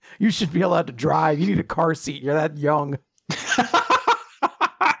 You should be allowed to drive. You need a car seat. You're that young.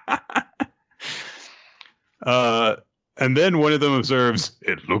 And then one of them observes,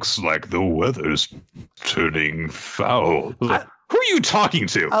 it looks like the weather's turning foul. Who are you talking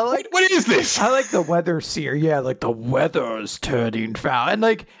to? What is this? I like the weather seer. Yeah, like the weather's turning foul. And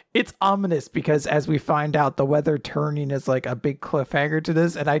like, it's ominous because as we find out, the weather turning is like a big cliffhanger to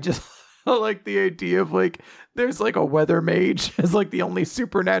this. And I just like the idea of like, there's like a weather mage as like the only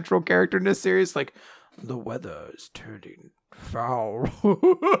supernatural character in this series. Like, the weather is turning foul.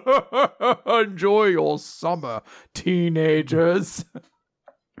 Enjoy your summer, teenagers.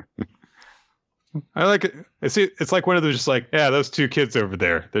 I like it. It's like one of those just like, those two kids over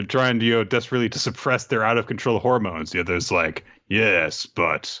there. They're trying to, desperately to suppress their out of control hormones. The other's like, yes,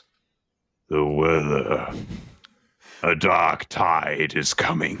 but the weather, a dark tide is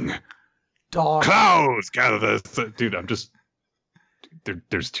coming. Clouds gather. Dude, I'm just.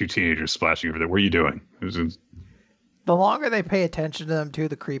 There's two teenagers splashing over there. What are you doing? The longer they pay attention to them, too,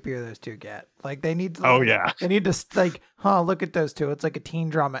 the creepier those two get. Like, they need to... They need to, like, look at those two. It's like a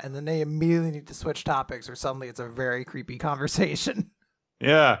teen drama, and then they immediately need to switch topics, or suddenly it's a very creepy conversation.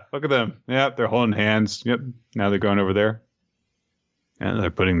 Yeah, look at them. Yep, they're holding hands. Yep, now they're going over there. And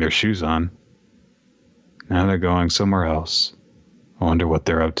they're putting their shoes on. Now they're going somewhere else. I wonder what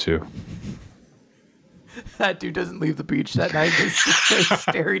they're up to. That dude doesn't leave the beach that night. He's just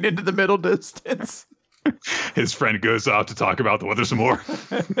staring into the middle distance. His friend goes out to talk about the weather some more.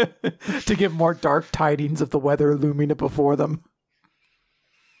 To give more dark tidings of the weather looming before them.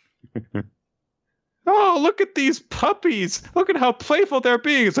 Oh, look at these puppies. Look at how playful they're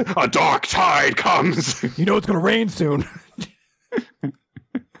being. It's like, a dark tide comes. You know it's going to rain soon.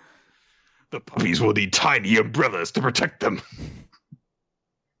 The puppies will need tiny umbrellas to protect them.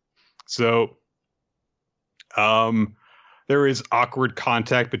 So, there is awkward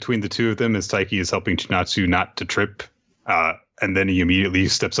contact between the two of them as Taiki is helping Chinatsu not to trip. And then he immediately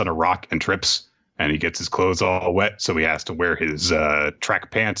steps on a rock and trips. And he gets his clothes all wet, so he has to wear his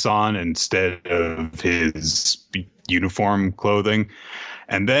track pants on instead of his uniform clothing.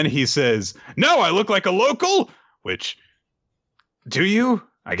 And then he says, no, I look like a local? Which, do you?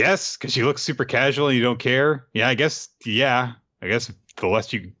 I guess, because you look super casual and you don't care. Yeah, I guess the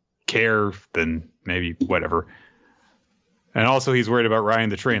less you care, then maybe whatever. And also he's worried about riding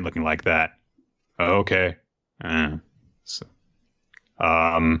the train looking like that. Okay. But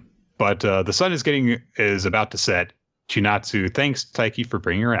the sun is about to set. Chinatsu thanks Taiki for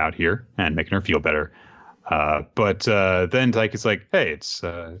bringing her out here and making her feel better. But then Taiki's like, hey, it's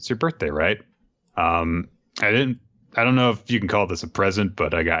your birthday, right? I don't know if you can call this a present,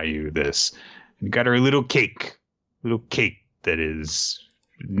 but I got you this. You got her a little cake that is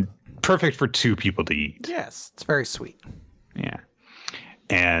perfect for two people to eat. Yes, it's very sweet. Yeah.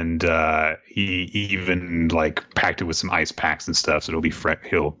 And he even like packed it with some ice packs and stuff, so it'll be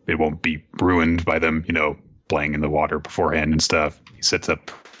it won't be ruined by them, playing in the water beforehand and stuff. He sets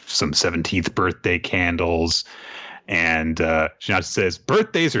up some 17th birthday candles, and Chinatsu says,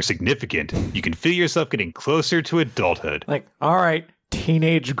 birthdays are significant. You can feel yourself getting closer to adulthood. Like, all right,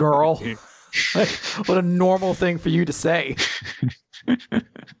 teenage girl. Like, what a normal thing for you to say.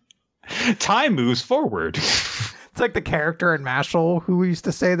 Time moves forward. It's like the character in Mashal who used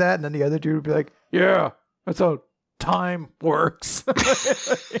to say that, and then the other dude would be like, yeah, that's how time works.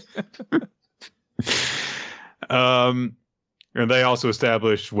 And they also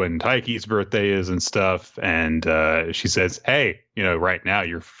established when Taiki's birthday is and stuff, and she says, hey, right now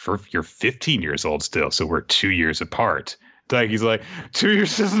you're 15 years old still, so we're 2 years apart. Taiki's like, 2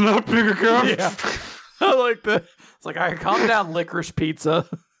 years is not big a gap. Yeah. I like that. It's like, all right, calm down, licorice pizza.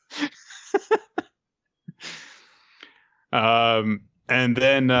 And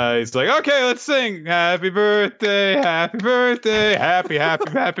then he's like, okay, let's sing. Happy birthday, happy birthday, happy, happy,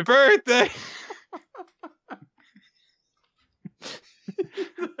 happy birthday.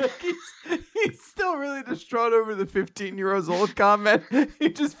 He's still really distraught over the 15-year-old comment. He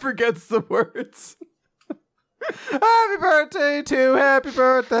just forgets the words. Happy birthday to happy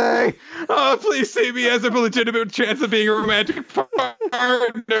birthday. Oh, please see me as a legitimate chance of being a romantic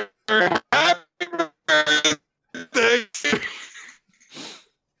partner. Happy birthday.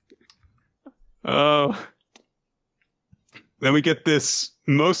 Oh. Then we get this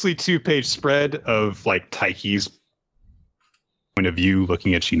mostly 2-page spread of like Taiki's point of view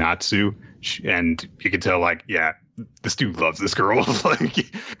looking at Shinatsu, and you can tell like, yeah, this dude loves this girl,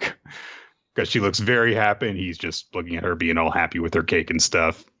 like, because she looks very happy, and he's just looking at her being all happy with her cake and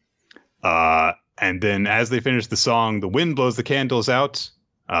stuff. And then as they finish the song, the wind blows the candles out.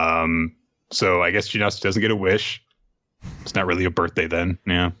 So I guess Shinatsu doesn't get a wish. It's not really a birthday then.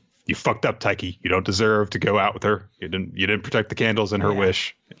 Yeah. You fucked up, Taiki. You don't deserve to go out with her. You didn't protect the candles and her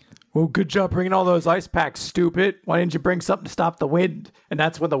wish. Well, good job bringing all those ice packs, stupid. Why didn't you bring something to stop the wind? And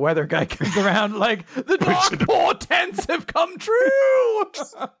that's when the weather guy comes around like, the dark portents have come true!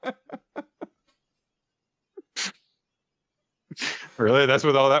 Really? That's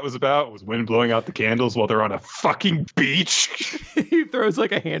what all that was about? Was wind blowing out the candles while they're on a fucking beach? He throws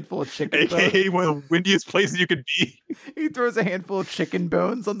like a handful of chicken bones. AKA one of the windiest places you could be. He throws a handful of chicken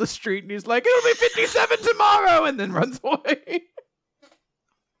bones on the street and he's like, it'll be 57 tomorrow! And then runs away.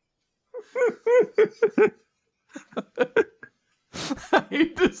 I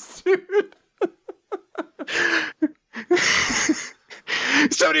hate this dude.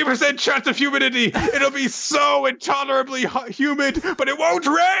 70% chance of humidity. It'll be so intolerably humid, but it won't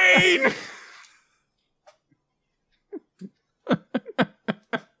rain.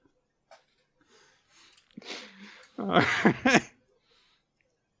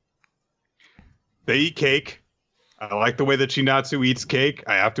 They eat cake. I like the way that Shinatsu eats cake.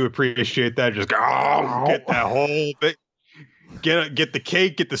 I have to appreciate that. Just get that whole thing. Get the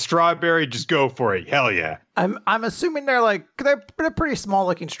cake, get the strawberry, just go for it. Hell yeah. I'm assuming they're pretty small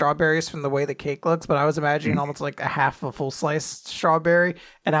looking strawberries from the way the cake looks, but I was imagining almost like a half a full slice strawberry,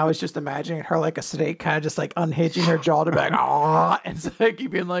 and I was just imagining her like a snake, kind of just like unhinging her jaw to be like, and so I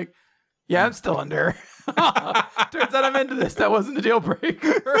keep being like, yeah, I'm still under. Turns out I'm into this. That wasn't a deal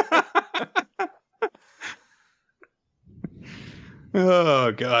breaker.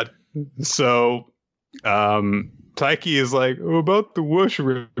 Oh God. So Taiki is like, oh, about the wish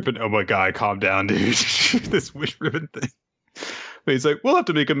ribbon. Oh my God, calm down, dude. This wish ribbon thing. But he's like, we'll have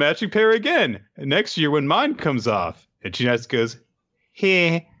to make a matching pair again. And next year when mine comes off. And Shinatsu goes,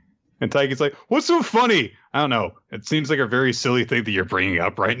 heh. And Taiki's like, what's so funny? I don't know. It seems like a very silly thing that you're bringing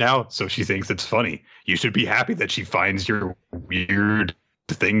up right now. So she thinks it's funny. You should be happy that she finds your weird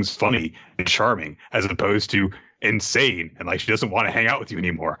things funny and charming, as opposed to insane. And like, she doesn't want to hang out with you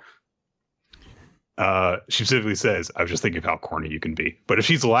anymore. She specifically says, I was just thinking of how corny you can be. But if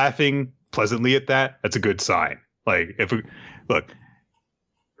she's laughing pleasantly at that, that's a good sign. Like, look,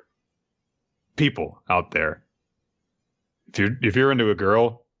 people out there, if you're into a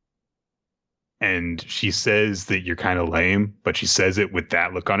girl and she says that you're kind of lame, but she says it with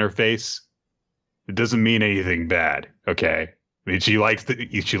that look on her face, it doesn't mean anything bad. Okay. I mean, she likes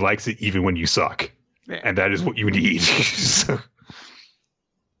it even when you suck. Yeah. And that is what you need. So,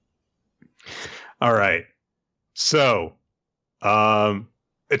 all right. So,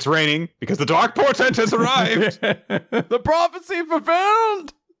 it's raining because the dark portent has arrived. The prophecy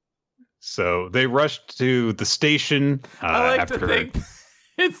fulfilled. So they rushed to the station. I like to think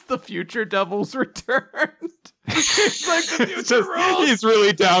it's the future devil's returned. It's like the future rules. He's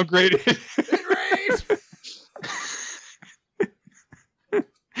really downgraded.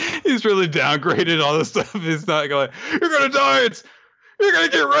 He's really downgraded all this stuff. He's not going, you're going to die. You're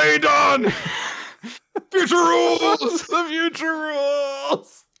going to get rained on. Future rules. The future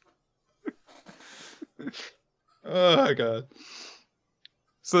rules. Oh my God.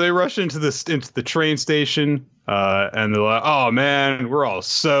 So they rush into the train station, and they're like, oh man, we're all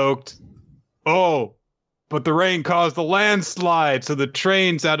soaked. Oh, but the rain caused the landslide, so the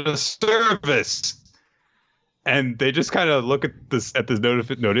train's out of service. And they just kind of look at this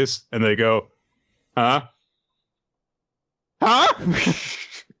notice, and they go, huh?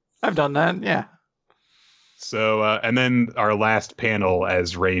 I've done that, yeah. So, and then our last panel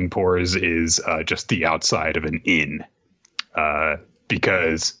as rain pours is just the outside of an inn.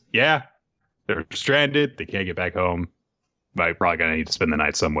 Because, yeah, they're stranded. They can't get back home. They're probably going to need to spend the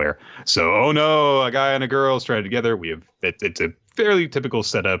night somewhere. So, oh no, a guy and a girl stranded together. It's a fairly typical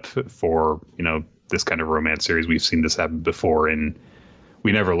setup for, this kind of romance series. We've seen this happen before in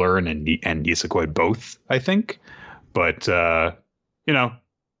we never learn, and Nisekoi both, I think. But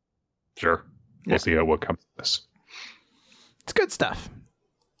sure, we'll see what comes of this. It's good stuff.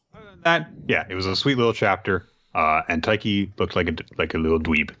 Other than that, yeah, it was a sweet little chapter, and Taiki looked like a little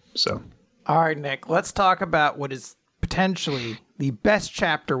dweeb. So, all right, Nick, let's talk about what is potentially the best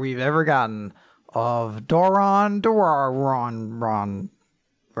chapter we've ever gotten of Ron.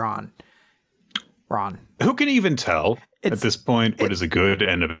 Who can even tell at this point what is a good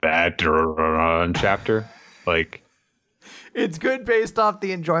and a bad Doron chapter? Like, it's good based off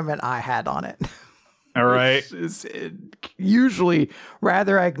the enjoyment I had on it. All right. Is usually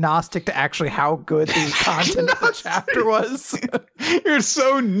rather agnostic to actually how good the content of the chapter was. You're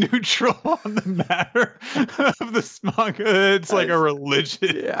so neutral on the matter of this manga. It's like a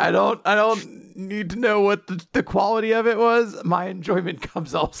religion. Yeah, I don't need to know what the quality of it was. My enjoyment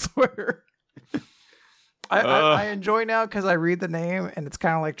comes elsewhere. I enjoy now because I read the name and it's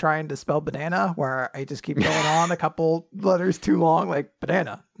kind of like trying to spell banana, where I just keep going on a couple letters too long, like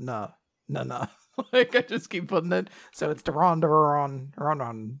banana. No. Like I just keep putting it. So it's Ron.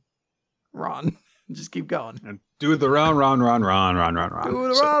 Just keep going. And do the Ron. Do the Ron.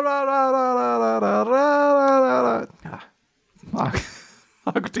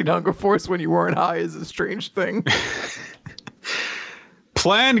 Aquatine Hunger Force when you weren't high is a strange thing.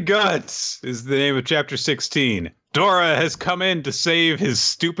 Plan Guts is the name of chapter 16. Dora has come in to save his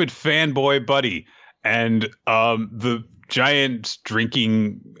stupid fanboy buddy, and the giant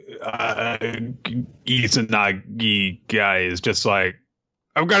drinking Izanagi guy is just like,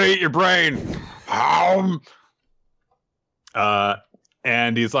 I'm gonna eat your brain.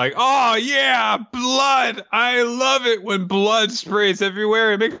 And he's like, oh yeah, blood. I love it when blood sprays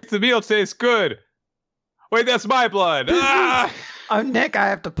everywhere. It makes the meal taste good. Wait, that's my blood. Nick, I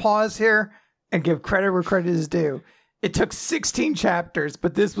have to pause here and give credit where credit is due. It took 16 chapters,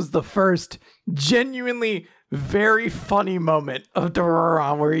 but this was the first genuinely very funny moment of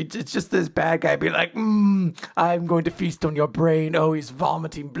Doron, where it's just this bad guy being like, I'm going to feast on your brain. Oh, he's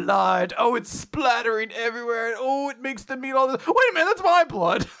vomiting blood. Oh, it's splattering everywhere. And, oh, it makes the meat all this. Wait a minute, that's my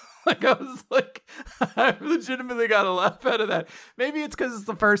blood. Like, I was like, I legitimately got a laugh out of that. Maybe it's because it's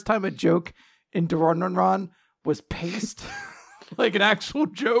the first time a joke in Doron was paced like an actual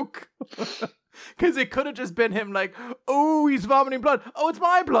joke. Because it could have just been him like, oh, he's vomiting blood. Oh, it's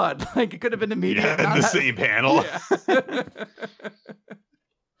my blood. Like, it could have been immediate. Yeah, in the same panel. Yeah.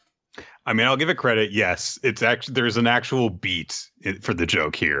 I mean, I'll give it credit. Yes, it's actually, there's an actual beat for the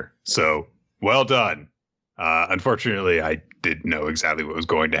joke here. So, well done. Unfortunately, I didn't know exactly what was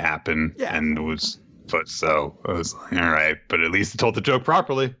going to happen. Yeah. And I was like, all right. But at least it told the joke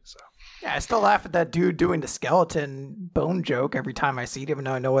properly. So. Yeah, I still laugh at that dude doing the skeleton bone joke every time I see it, even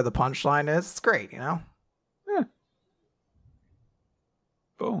though I know where the punchline is. It's great, you know? Yeah.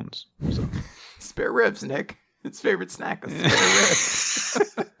 Bones. So. Spare ribs, Nick. His favorite snack is spare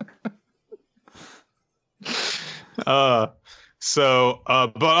ribs.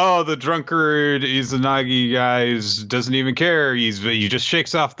 The drunkard Izanagi guys doesn't even care. He just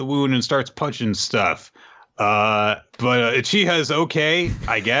shakes off the wound and starts punching stuff. But Uchiha's okay,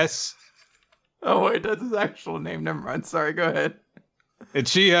 I guess. Oh wait, that's his actual name. Never mind. Sorry, go ahead.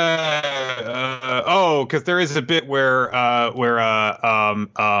 Because there is a bit where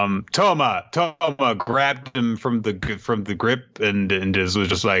Toma grabbed him from the grip and was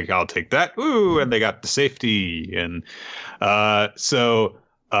just like, I'll take that. Ooh, and they got the safety, and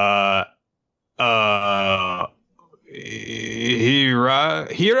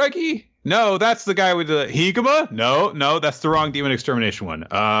Hiragi? No, that's the guy with the Higuma? No, that's the wrong demon extermination one.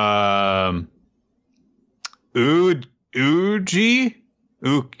 Uji?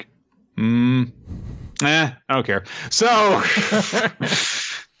 I don't care. So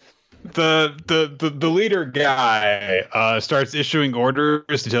the leader guy starts issuing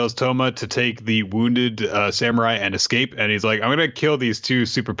orders. He tells Toma to take the wounded samurai and escape, and he's like, I'm gonna kill these two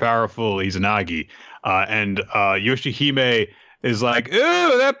super powerful Izanagi. And Yoshihime is like,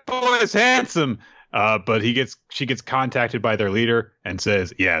 ooh, that boy is handsome. But she gets contacted by their leader and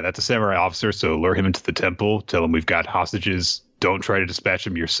says, yeah, that's a samurai officer, so lure him into the temple. Tell him we've got hostages. Don't try to dispatch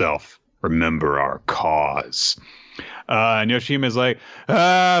him yourself. Remember our cause. And Yoshihime is like,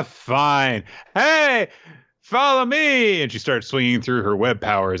 fine. Hey, follow me. And she starts swinging through her web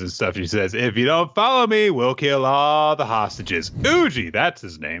powers and stuff. She says, if you don't follow me, we'll kill all the hostages. Uji, that's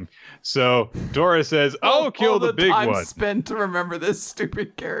his name. So Dora says, I'll kill the big one. Time spent to remember this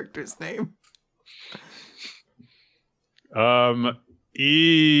stupid character's name. Ichiha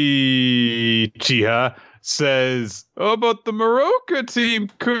says, oh, but the Maroka team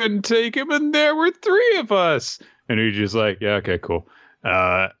couldn't take him, and there were 3 of us. And Uji's like, yeah, okay, cool.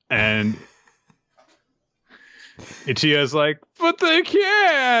 And Ichigo's like, but they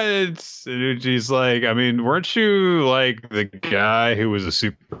can't. And Uchi's like, I mean, weren't you like the guy who was a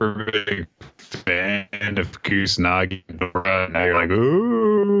super big fan of Kusanagi? Now you're like,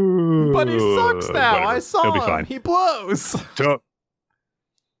 ooh. But he sucks now. Whatever. I saw He'll be him. fine. He blows.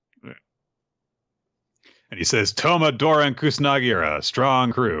 And he says, Toma, Dora, and Kusanagi are a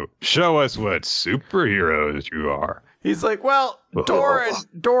strong crew. Show us what superheroes you are. He's like, well, Dora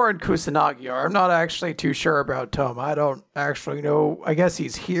and Kusanagi are. I'm not actually too sure about Toma. I don't actually know. I guess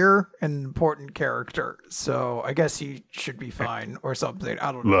he's here, an important character. So I guess he should be fine or something.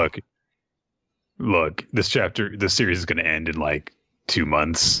 I don't know. Look, this series is going to end in like 2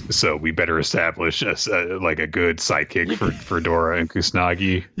 months, so we better establish like a good sidekick for Dora and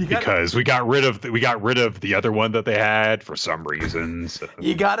Kusanagi because we got rid of the other one that they had for some reason. So.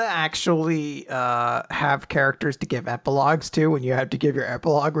 You gotta actually have characters to give epilogues to when you have to give your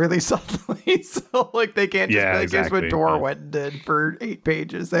epilogue really suddenly. So like they can't just be like, here's what Dora went and did for 8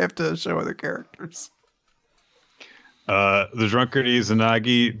 pages. They have to show other characters. The drunkard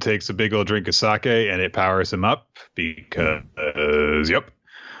Izanagi takes a big old drink of sake and it powers him up because,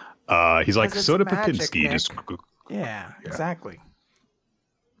 he's like Soda Popinski. Yeah, exactly.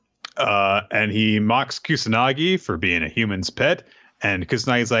 And he mocks Kusanagi for being a human's pet. And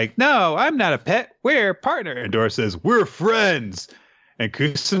Kusanagi's like, no, I'm not a pet. We're a partner. And Dora says, we're friends. And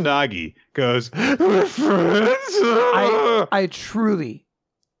Kusanagi goes, we're friends. I truly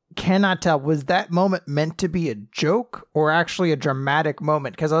cannot tell, was that moment meant to be a joke or actually a dramatic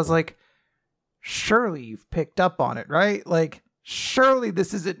moment? Because I was like, surely you've picked up on it, right? Like, surely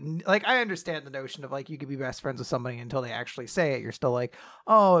this isn't like, I understand the notion of like you could be best friends with somebody until they actually say it. You're still like,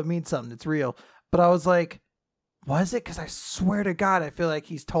 oh, it means something, it's real. But I was like, was it? Because I swear to God, I feel like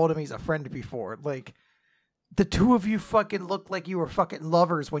he's told him he's a friend before. Like, the two of you fucking looked like you were fucking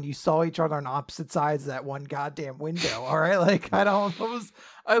lovers when you saw each other on opposite sides of that one goddamn window. All right. Like,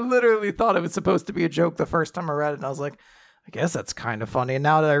 I literally thought it was supposed to be a joke the first time I read it. And I was like, I guess that's kind of funny. And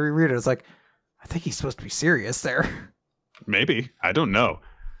now that I reread it, it's like, I think he's supposed to be serious there. Maybe. I don't know.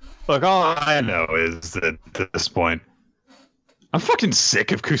 Look, all I know is that at this point, I'm fucking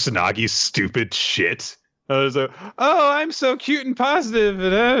sick of Kusanagi's stupid shit. I was like, oh, I'm so cute and positive.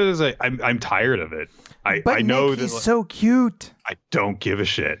 And I was like, I'm tired of it. I know Nick, that he's so cute. I don't give a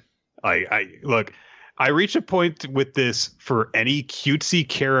shit. Look, I reach a point with this for any cutesy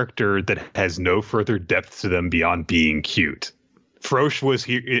character that has no further depth to them beyond being cute. Frosh was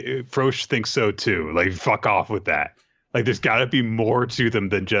here. Frosh thinks so too. Like, fuck off with that. Like, there's got to be more to them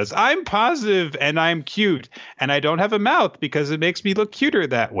than just I'm positive and I'm cute and I don't have a mouth because it makes me look cuter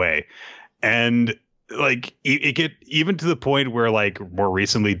that way. And like it get even to the point where like more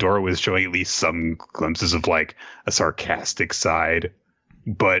recently Dora was showing at least some glimpses of like a sarcastic side,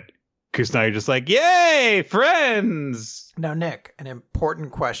 but Kusanagi just like, yay, friends. Now, Nick, an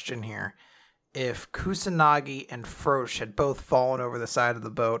important question here. If Kusanagi and Frosh had both fallen over the side of the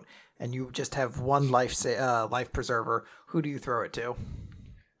boat and you just have one life preserver, who do you throw it to?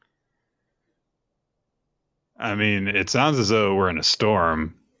 I mean, it sounds as though we're in a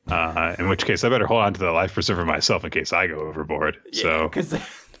storm. In which case, I better hold on to the life preserver myself in case I go overboard. Yeah, so, because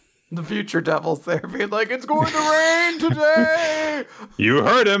the future devil's there being like, it's going to rain today. You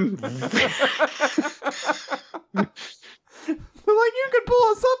heard him. Like, you could pull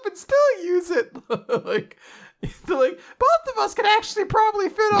us up and still use it. like, both of us could actually probably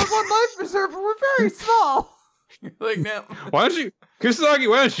fit on one life preserver. We're very small. Like, now, why don't you, Kusanagi?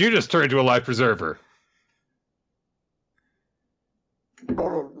 Why don't you just turn into a life preserver?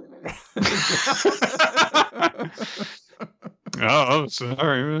 Oh,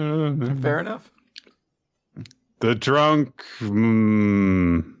 sorry. Fair enough. The drunk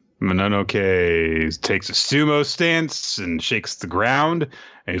Mononoke takes a sumo stance and shakes the ground.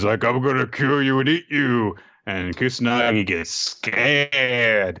 And he's like, I'm going to kill you and eat you. And Kusanagi gets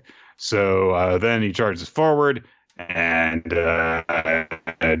scared. So then he charges forward and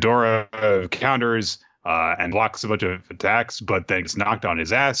Dora counters and blocks a bunch of attacks, but then gets knocked on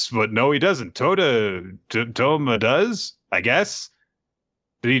his ass. But no, he doesn't. Toma does, I guess.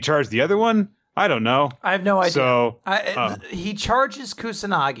 Did he charge the other one? I don't know. I have no idea. So he charges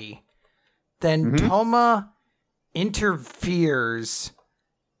Kusanagi. Then Toma interferes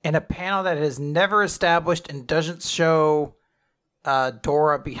in a panel that is never established and doesn't show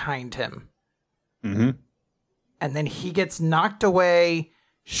Dora behind him. Mm-hmm. And then he gets knocked away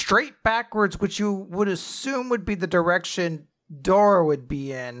straight backwards, which you would assume would be the direction Dora would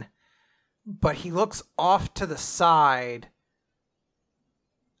be in. But he looks off to the side.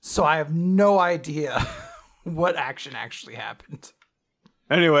 So I have no idea what action actually happened.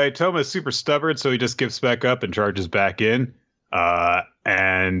 Anyway, Toma's super stubborn, so he just gives back up and charges back in.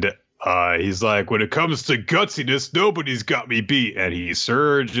 And he's like, when it comes to gutsiness, nobody's got me beat. And he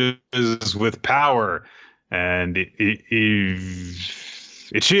surges with power. And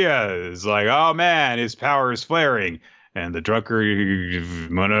Ichiya is like, oh man, his power is flaring. And the drunkard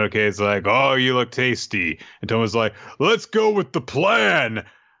Mononoke is like, oh, you look tasty. And Toma's like, let's go with the plan.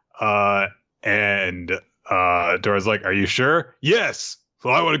 And Dora's like, are you sure? Yes.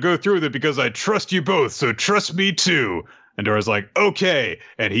 Well, I want to go through with it because I trust you both, so trust me too. And Dora's like, okay.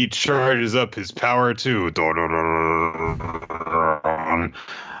 And he charges up his power too. And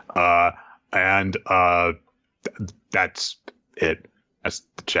that's it. That's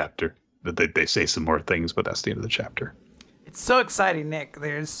the chapter. They say some more things, but that's the end of the chapter. It's so exciting, Nick.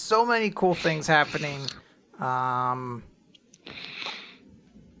 There's so many cool things happening.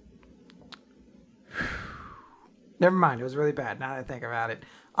 Never mind. It was really bad. Now that I think about it.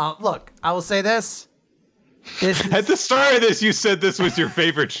 Look, I will say this. At the start of this, you said this was your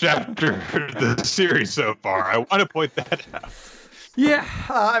favorite chapter of the series so far. I want to point that out. Yeah,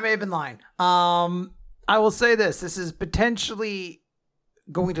 I may have been lying. I will say this. This is potentially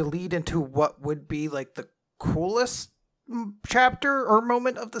going to lead into what would be like the coolest chapter or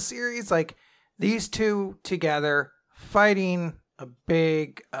moment of the series. Like these two together fighting a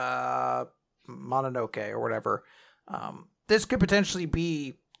big Mononoke or whatever. This could potentially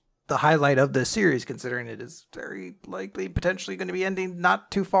be the highlight of the series, considering it is very likely potentially going to be ending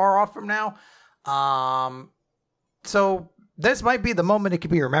not too far off from now. So this might be the moment it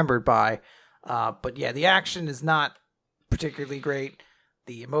could be remembered by. But yeah, the action is not particularly great.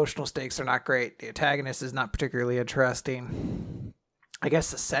 The emotional stakes are not great. The antagonist is not particularly interesting. I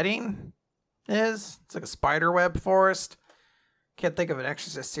guess the setting is. It's like a spiderweb forest. Can't think of an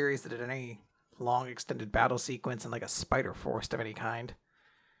Exorcist series that did any long extended battle sequence in like a spider forest of any kind.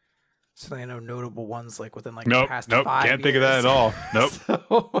 Certainly no notable ones like within like the past 5 years. Can't think of that at all. Nope.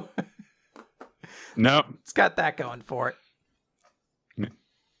 So, nope. It's got that going for it.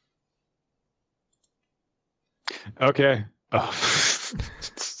 Okay. Oh.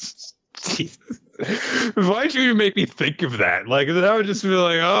 Why'd you even make me think of that? Like, that would just be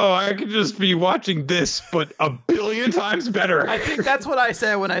like, oh, I could just be watching this, but a billion times better. I think that's what I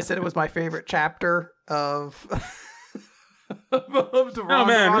said when I said it was my favorite chapter of Oh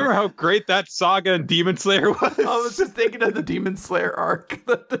man, remember how great that saga and Demon Slayer was? I was just thinking of the Demon Slayer arc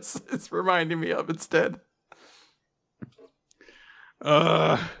that this is reminding me of instead.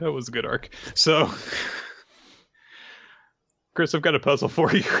 That was a good arc. So, Chris, I've got a puzzle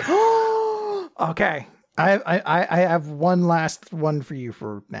for you. Okay, I have one last one for you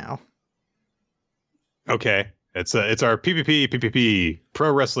for now. Okay, it's our PvP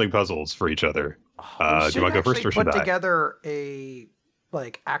pro wrestling puzzles for each other. Do you want to go first or should I? Put together a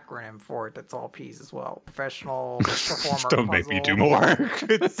like acronym for it that's all P's as well. Professional performer. Don't make me do more.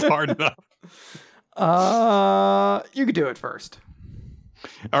 It's hard enough. You could do it first.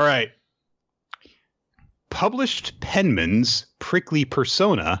 All right. Published Penman's prickly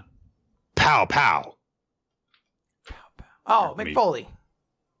persona. Pow pow. Oh, McFoley.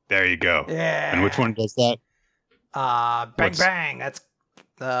 There you go. Yeah. And which one does that? Bang Bang. That's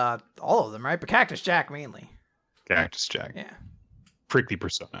all of them, right? But Cactus Jack mainly. Cactus Jack. Yeah. Prickly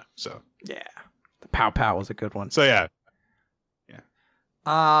persona. So. Yeah. The Pow Pow was a good one. So yeah.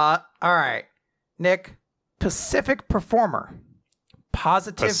 All right. Nick, Pacific Performer.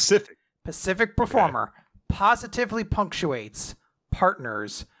 Pacific Performer positively punctuates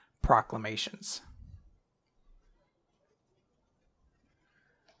partners' proclamations.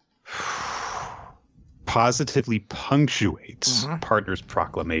 Positively punctuates partners'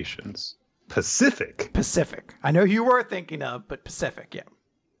 proclamations. Pacific. I know you were thinking of, but Pacific, yeah.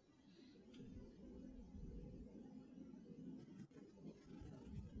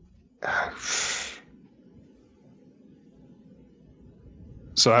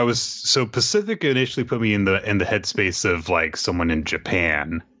 So Pacific initially put me in the headspace of like someone in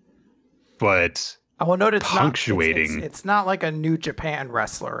Japan, but I will note it's punctuating. It's not like a New Japan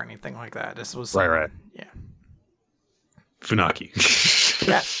wrestler or anything like that. This was right. Yeah. Funaki.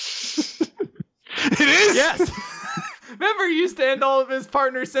 Yes. It is. Yes. Remember, he used to end all of his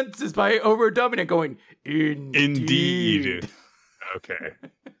partner sentences by overdubbing it, going Indeed. Okay.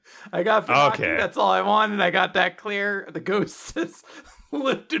 I got Funaki. Okay. That's all I wanted. I got that clear. The ghost is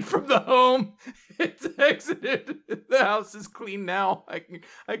lifted from the home. It's exited. The house is clean now. I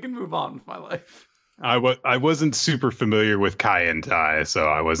can move on with my life. I wasn't super familiar with Kai and Tai, so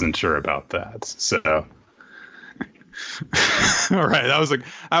I wasn't sure about that. So, all right,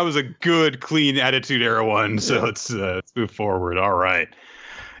 that was a good, clean Attitude Era one. So let's move forward. All right,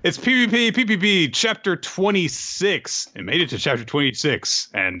 It's PvP, chapter 26. It made it to chapter 26,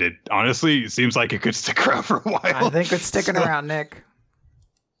 and it honestly seems like it could stick around for a while. I think it's sticking around, Nick.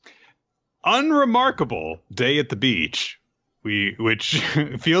 Unremarkable day at the beach, which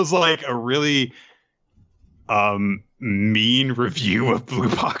feels like a really mean review of Blue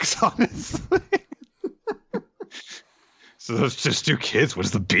Box, honestly. So those just two kids. What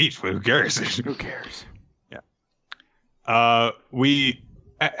is the beach? Who cares? Who cares? Yeah. We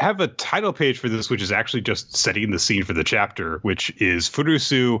have a title page for this, which is actually just setting the scene for the chapter, which is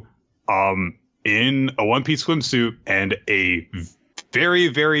Furusu in a one-piece swimsuit and a very,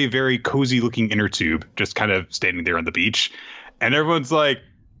 very, very cozy looking inner tube, just kind of standing there on the beach. And everyone's like,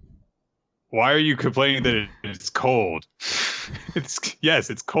 why are you complaining that it's cold?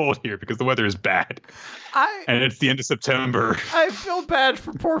 It's cold here because the weather is bad. And it's the end of September. I feel bad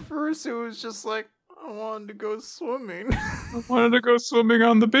for poor Furusu, who's just like, I wanted to go swimming. I wanted to go swimming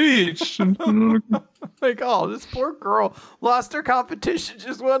on the beach. Like, oh, this poor girl lost her competition,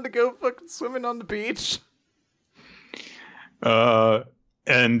 just wanted to go fucking swimming on the beach. And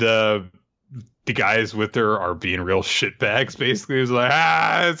the guys with her are being real shitbags, basically. It's like,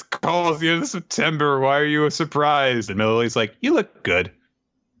 it's cold, it's the end of September. Why are you surprised? And Lily's like, you look good.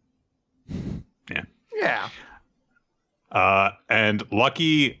 Yeah. Yeah. And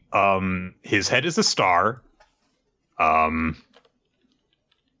Lucky, his head is a star. I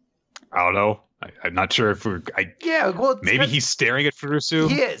don't know. I'm not sure if maybe he's staring at Furusu.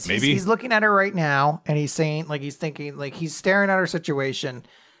 He is. Maybe he's looking at her right now, and he's saying, like, he's thinking, like, he's staring at her situation.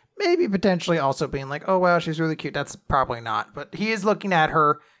 Maybe potentially also being like, oh, wow, she's really cute. That's probably not. But he is looking at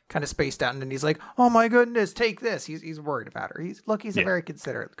her kind of spaced out, and then he's like, oh, my goodness, take this. He's worried about her. He's a very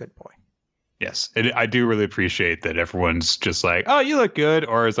considerate good boy. Yes. And I do really appreciate that everyone's just like, oh, you look good.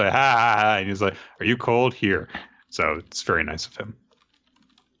 Or it's like, ha, ha, ha. And he's like, are you cold? Here. So it's very nice of him.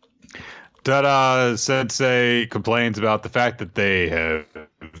 Dada Sensei complains about the fact that they have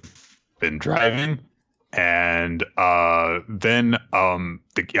been driving. And then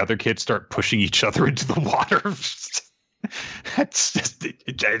the other kids start pushing each other into the water. That's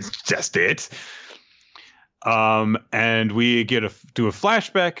just it. And we do a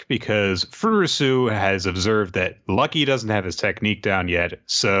flashback because Furusu has observed that Lucky doesn't have his technique down yet,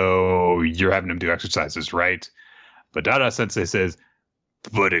 so you're having him do exercises, right? But Dada Sensei says,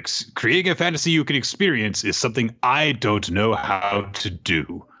 but creating a fantasy you can experience is something I don't know how to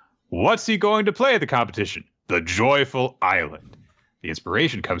do. What's he going to play at the competition? The Joyful Island. The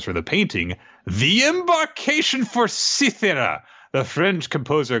inspiration comes from the painting, The Embarkation for Cythera. The French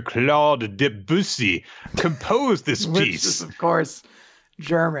composer Claude Debussy composed this piece. Which is, of course,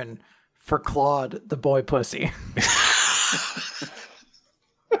 German for Claude the boy pussy.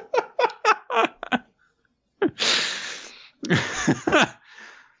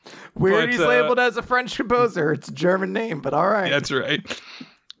 Weird, he's labeled as a French composer. It's a German name, but all right. That's right.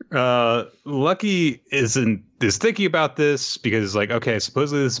 Lucky is thinking about this because it's like, okay,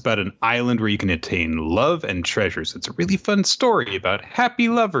 supposedly this is about an island where you can attain love and treasures. It's a really fun story about happy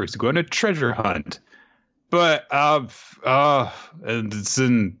lovers going on a treasure hunt. But and it's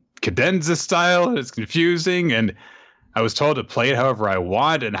in cadenza style and it's confusing, and I was told to play it however I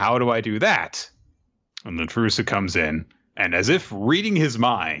want, and how do I do that? And then Furusu comes in, and as if reading his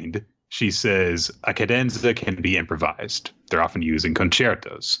mind, she says, a cadenza can be improvised. They're often used in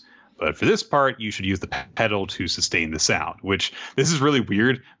concertos. But for this part, you should use the pedal to sustain the sound, which this is really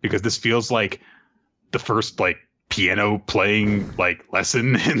weird because this feels like the first piano playing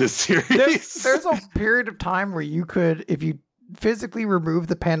lesson in the series. There's a period of time where you could, if you physically remove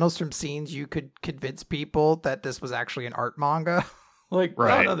the panels from scenes, you could convince people that this was actually an art manga.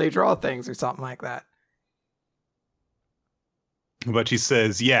 Right. No, they draw things or something like that. But she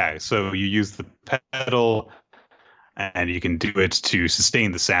says, yeah, so you use the pedal and you can do it to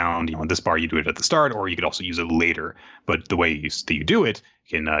sustain the sound. On this bar, you do it at the start, or you could also use it later. But the way you do it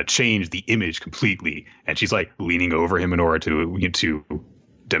can change the image completely. And she's leaning over him in order to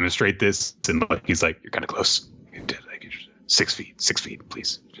demonstrate this. And he's like, you're kind of close. 6 feet,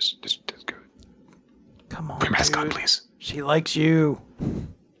 please. Just go. Come on, put your mask on, please. She likes you.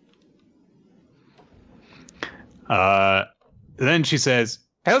 Then she says,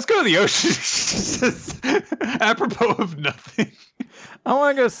 hey, let's go to the ocean. She says, apropos of nothing. I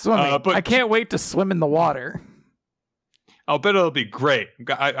want to go swimming. But I can't wait to swim in the water. I'll bet it'll be great.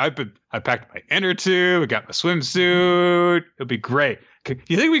 I packed my inner tube. I got my swimsuit. It'll be great.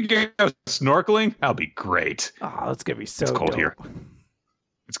 You think we can go snorkeling? That'll be great. Oh, that's gonna be so. It's cold dope. here.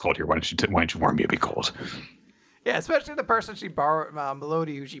 It's cold here. Why don't you warn me? It'll be cold. Yeah, especially the person she borrowed,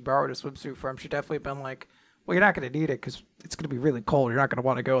 Melody, who she borrowed a swimsuit from. She definitely been like, Well, you're not going to need it because it's going to be really cold. You're not going to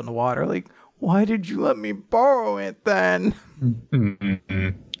want to go in the water. Like, why did you let me borrow it then?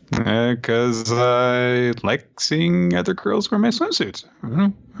 Because I like seeing other girls wear my swimsuits. I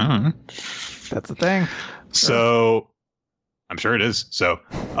don't know. That's the thing. So, I'm sure it is.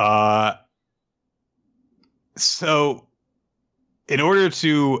 So, in order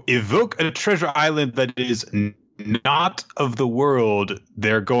to evoke a treasure island that is not of the world,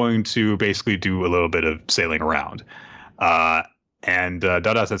 they're going to basically do a little bit of sailing around. And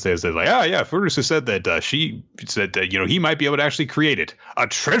Dada Sensei says like, Furusu said that she said that, he might be able to actually create it. A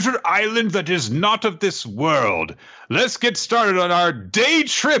treasure island that is not of this world. Let's get started on our day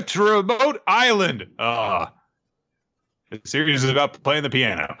trip to a remote island. The series is about playing the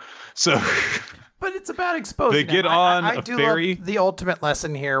piano. So... But it's about exposing. They get on I a do ferry. love the ultimate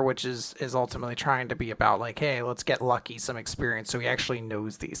lesson here, which is ultimately trying to be about like, hey, let's get Lucky some experience so he actually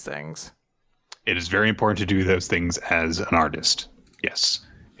knows these things. It is very important to do those things as an artist. Yes.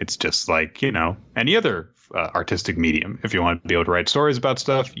 It's just like, any other artistic medium. If you want to be able to write stories about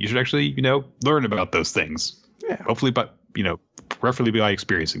stuff, you should actually, learn about those things. Yeah. Hopefully, but, preferably by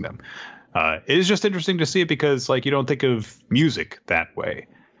experiencing them. It is just interesting to see it because, like, you don't think of music that way.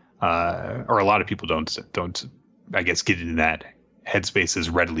 Or a lot of people don't, I guess, get into that headspace as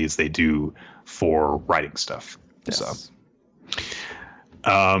readily as they do for writing stuff. Yes.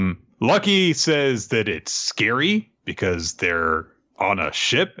 So, Lucky says that it's scary because they're on a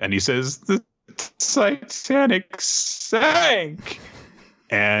ship, and he says the Titanic sank.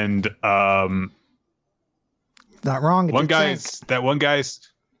 And not wrong. That one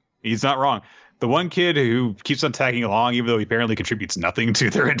guy's, he's not wrong. The one kid who keeps on tagging along, even though he apparently contributes nothing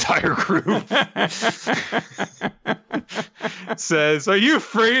to their entire group, says, "Are you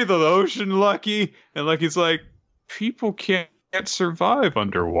afraid of the ocean, Lucky?" And Lucky's like, "People can't survive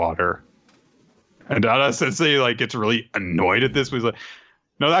underwater." And Dada Sensei gets really annoyed at this. He's like,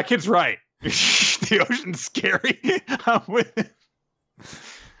 "No, that kid's right. The ocean's scary." I'm with him.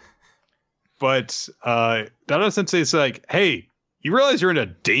 But Dada Sensei is like, "Hey, you realize you're in a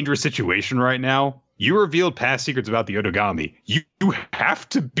dangerous situation right now? You revealed past secrets about the Otogami. You have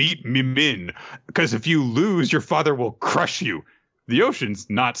to beat Mimin, because if you lose, your father will crush you. The ocean's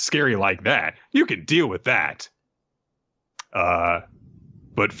not scary like that. You can deal with that."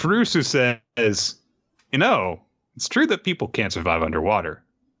 But Furusu says, it's true that people can't survive underwater,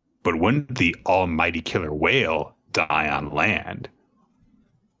 but wouldn't the almighty killer whale die on land?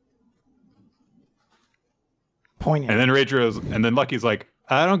 Poignant. And then Lucky's like,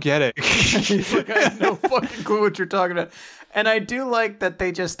 "I don't get it." He's like, "I have no fucking clue what you're talking about." And I do like that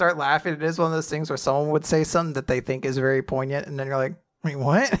they just start laughing. It is one of those things where someone would say something that they think is very poignant, and then you're like, "Wait,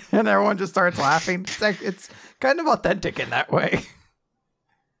 what?" And everyone just starts laughing. It's kind of authentic in that way.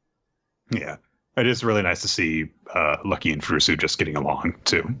 Yeah. It is really nice to see Lucky and Furusu just getting along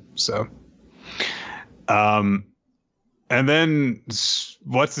too. So, and then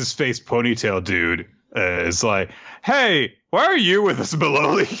what's his face ponytail dude is like, "Hey, why are you with us,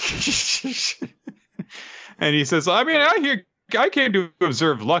 Maloli?" And he says, I came to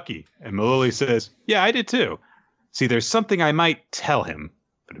observe Lucky." And Maloli says, "Yeah, I did too. See, there's something I might tell him,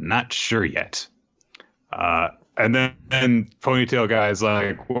 but I'm not sure yet." And then Ponytail Guy's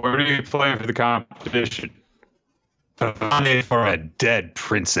like, "What are you playing for the competition?" "Pavane for a dead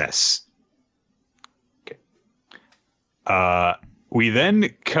princess." Okay. We then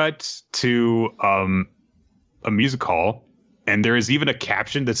cut to a music hall, and there is even a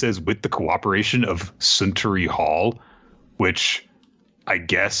caption that says, "With the cooperation of Suntory Hall," which I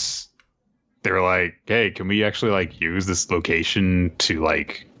guess they're like, "Hey, can we actually use this location to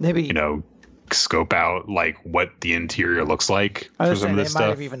maybe scope out what the interior looks like for some of this stuff?" Might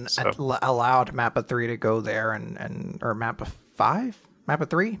have even allowed Mappa 3 to go there or Mappa 5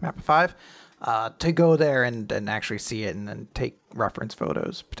 to go there and actually see it and then take reference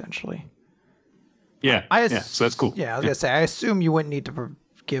photos potentially. So that's cool. Yeah, I was gonna say, I assume you wouldn't need to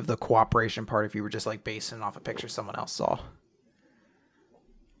give the cooperation part if you were just basing it off a picture someone else saw.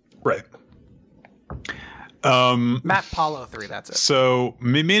 Right. Map Palo 3, that's it. So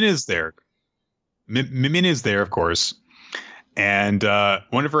Mimin is there. Mimin is there, of course. And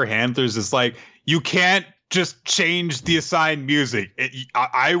one of her handlers is like, "You can't just change the assigned music.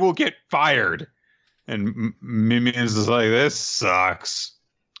 I will get fired." And Mimin is just like, "This sucks."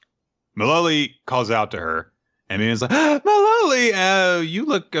 Maloli calls out to her, and Mimin's like, "Maloli, you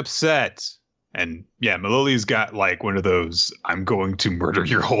look upset." And yeah, Maloli's got one of those "I'm going to murder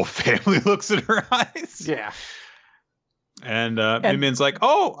your whole family" looks in her eyes. Yeah. And Min Min's like,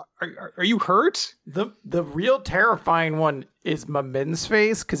 "Oh, are you hurt?" The real terrifying one is Ma Min's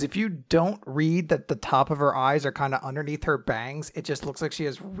face, because if you don't read that the top of her eyes are kind of underneath her bangs, it just looks like she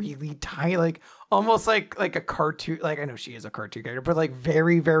has really tiny, like almost like a cartoon. Like, I know she is a cartoon character, but like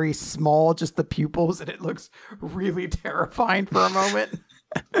very, very small, just the pupils, and it looks really terrifying for a moment.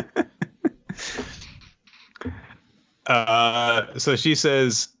 So she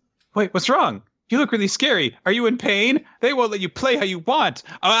says, "Wait, what's wrong? You look really scary. Are you in pain? They won't let you play how you want.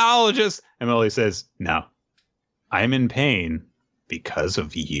 I'll just..." And Molly says, "No, I'm in pain because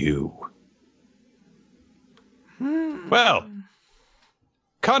of you." Well,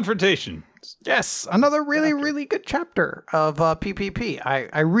 confrontation. Yes, another really, really good chapter of PPP.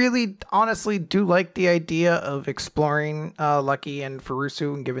 I really, honestly do like the idea of exploring Lucky and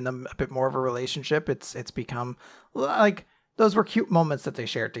Furusu and giving them a bit more of a relationship. It's become like those were cute moments that they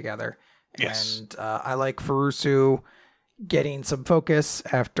shared together. Yes. And I like Furusu getting some focus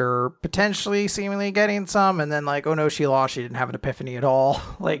after potentially seemingly getting some, and then like, oh no, she lost. She didn't have an epiphany at all.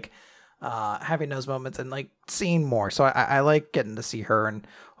 Like having those moments and like seeing more. So I like getting to see her, and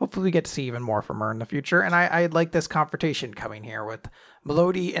hopefully we get to see even more from her in the future. And I like this confrontation coming here with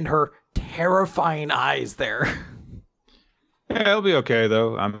Melody and her terrifying eyes there. Yeah, it'll be okay,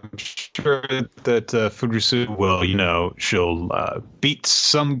 though. I'm sure that Furusu will, she'll beat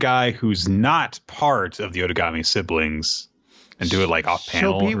some guy who's not part of the Otogami siblings and do it like off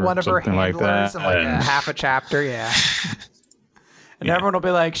panel. She'll be or one of her something like handlers that. in like a half a chapter, yeah. And everyone will be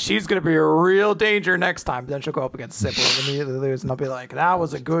like, she's going to be a real danger next time. But then she'll go up against sibling and immediately lose. And they'll be like, that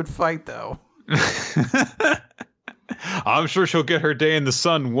was a good fight, though. I'm sure she'll get her day in the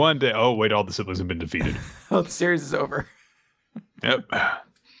sun one day. Oh, wait, all the siblings have been defeated. Oh, the series is over. Yep.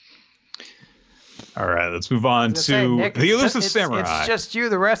 All right, let's move on to Nick, the Elusive Samurai. It's just you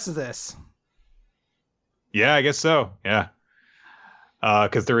the rest of this. Yeah, I guess so. Yeah.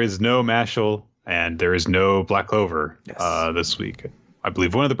 Because there is no Mashal and there is no Black Clover this week. I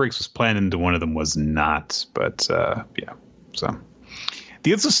believe one of the breaks was planned and one of them was not. But yeah, so.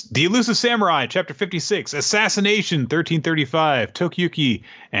 The Elusive Samurai, Chapter 56, Assassination, 1335. Tokiyuki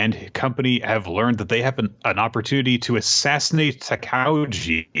and company have learned that they have an opportunity to assassinate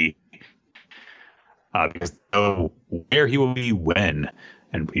Takauji because they know where he will be when.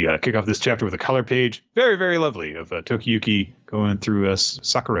 And we kick off this chapter with a color page, very, very lovely, of Tokiyuki going through a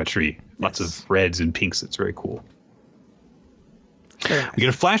sakura tree. Lots of reds and pinks. It's very cool. Very nice. We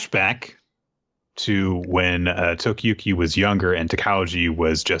get a flashback to when Tokiyuki was younger and Takauji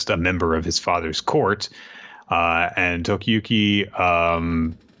was just a member of his father's court. And Tokiyuki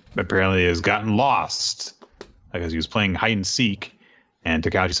apparently has gotten lost because he was playing hide and seek. And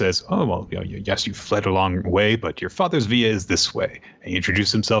Takauji says, "Oh, well, yes, you fled a long way, but your father's via is this way." And he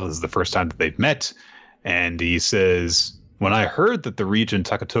introduced himself. This is the first time that they've met. And he says, "When I heard that the Regent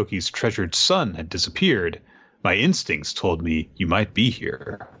Takatoki's treasured son had disappeared, my instincts told me you might be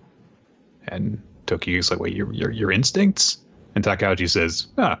here." And Tokiyuki's like, "Wait, your instincts?" And Takauji says,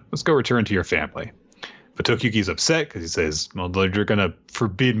 "Let's go return to your family." But Tokiyuki's upset because he says, "Well, you're going to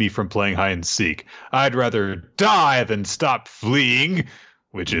forbid me from playing hide and seek. I'd rather die than stop fleeing,"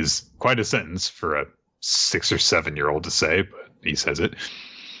 which is quite a sentence for a 6 or 7-year-old to say, but he says it.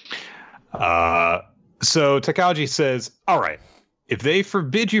 So Takauji says, "All right, if they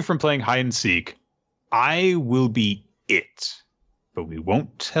forbid you from playing hide and seek, I will be it. But we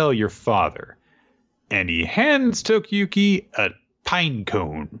won't tell your father." And he hands Tokiyuki a pine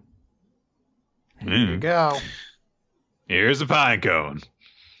cone. Here you go. Here's a pine cone.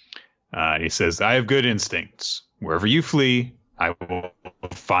 He says, "I have good instincts. Wherever you flee, I will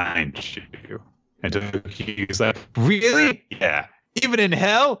find you." And Tokiyuki's like, "Really? Yeah. Even in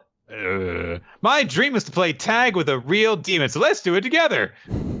hell? My dream is to play tag with a real demon, so let's do it together."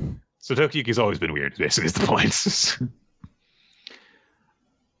 So Tokiyuki's always been weird, basically, is the point.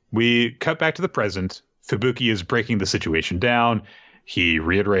 We cut back to the present. Fubuki is breaking the situation down. He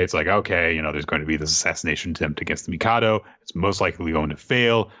reiterates, like, okay, there's going to be this assassination attempt against the Mikado. It's most likely going to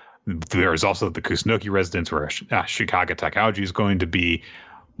fail. There's also the Kusunoki residence where Shikaga Takauji is going to be.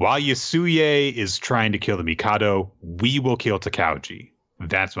 While Yasuye is trying to kill the Mikado, we will kill Takauji.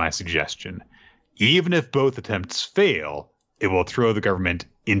 That's my suggestion. Even if both attempts fail, it will throw the government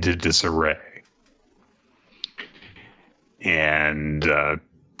into disarray. And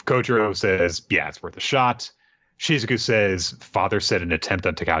Kojiro says, yeah, it's worth a shot. Shizuku says, father said an attempt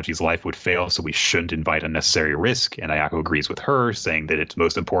on Takauji's life would fail, so we shouldn't invite unnecessary risk. And Ayako agrees with her, saying that it's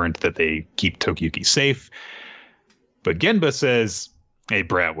most important that they keep Tokiyuki safe. But Genba says, hey,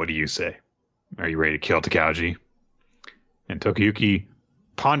 Brat, what do you say? Are you ready to kill Takauji? And Tokiyuki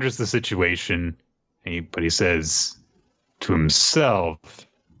ponders the situation, but he says, to himself,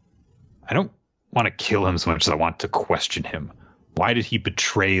 I don't want to kill him so much as I want to question him. Why did he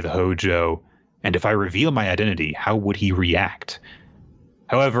betray the Hojo? And if I reveal my identity, how would he react?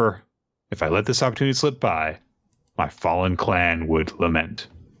 However, if I let this opportunity slip by, my fallen clan would lament.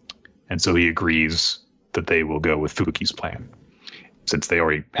 And so he agrees that they will go with Fuki's plan, since they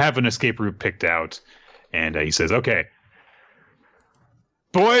already have an escape route picked out. And he says, okay,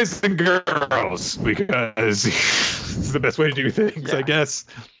 boys and girls, because it's the best way to do things, I guess.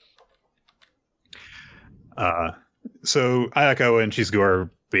 So Ayako and Shizuku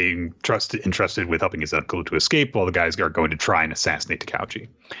are being entrusted with helping his uncle to escape, while the guys are going to try and assassinate Takauji.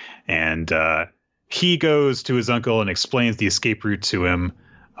 And he goes to his uncle and explains the escape route to him.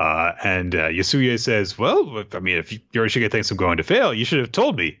 And Yasuye says, well, I mean, if Yorishige thinks I'm going to fail, you should have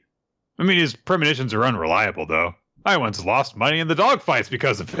told me. I mean, his premonitions are unreliable, though. I once lost money in the dogfights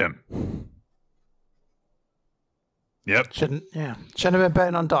because of him. Yep. Shouldn't have been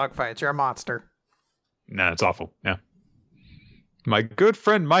betting on dogfights. You're a monster. Nah, it's awful. Yeah. My good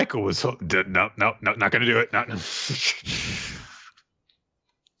friend Michael was... No, not going to do it. Not.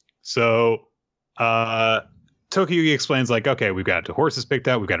 So, Tokiyuki explains, like, okay, we've got the horses picked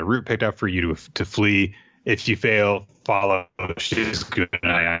out. We've got a route picked out for you to flee. If you fail, follow Shizuku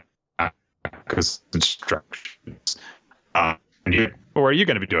and Ayaka's instructions. What are you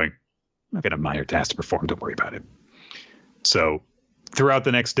going to be doing? I've got a minor task to perform. Don't worry about it. So, throughout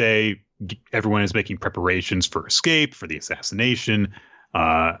the next day, everyone is making preparations for escape, for the assassination,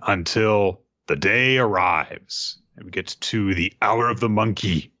 until the day arrives. And we get to the hour of the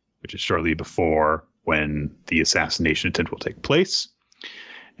monkey, which is shortly before when the assassination attempt will take place.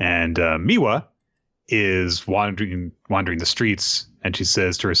 And Miwa is wandering the streets, and she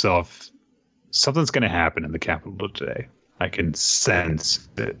says to herself, something's going to happen in the capital today. I can sense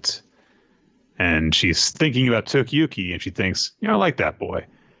it. And she's thinking about Tokiyuki, and she thinks, I like that boy.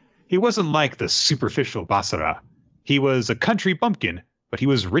 He wasn't like the superficial Basara. He was a country bumpkin, but he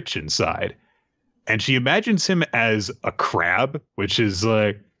was rich inside. And she imagines him as a crab, which is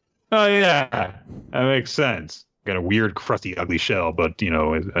like, oh yeah, that makes sense. Got a weird, crusty, ugly shell, but,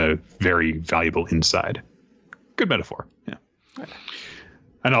 a very valuable inside. Good metaphor, yeah.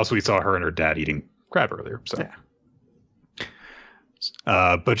 And also we saw her and her dad eating crab earlier, so.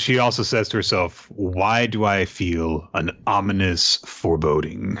 Yeah. But she also says to herself, why do I feel an ominous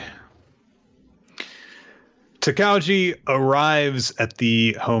foreboding? Takauji arrives at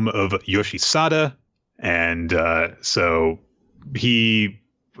the home of Yoshisada, and so he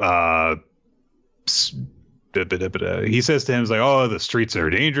says to him, like, oh, the streets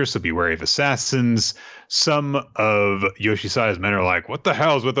are dangerous, so be wary of assassins. Some of Yoshisada's men are like, what the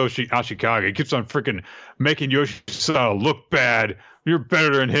hell is with Ashikage? He keeps on freaking making Yoshisada look bad. You're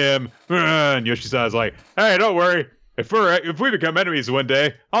better than him. And Yoshisada's like, hey, don't worry. If we become enemies one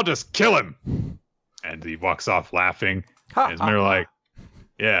day, I'll just kill him. And he walks off laughing. And his men are like,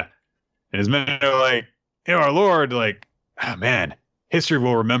 yeah. And his men are like, our lord, like, oh, man, history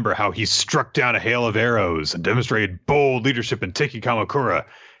will remember how he struck down a hail of arrows and demonstrated bold leadership in taking Kamakura.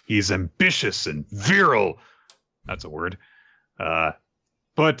 He's ambitious and virile. That's a word.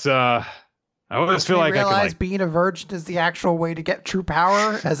 But I always feel like I realize being a virgin is the actual way to get true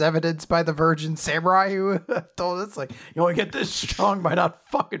power, as evidenced by the virgin samurai who told us, like, you only get this strong by not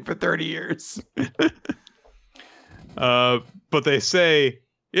fucking for 30 years. But they say,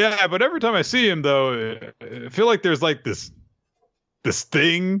 yeah, but every time I see him, though, I feel like there's like this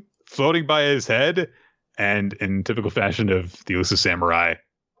thing floating by his head. And in typical fashion of the Usu Samurai,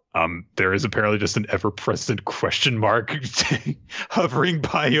 there is apparently just an ever-present question mark hovering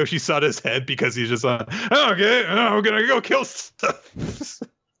by Yoshisada's head, because he's just like, oh, okay, I'm gonna go kill stuff.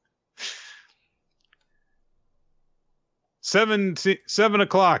 7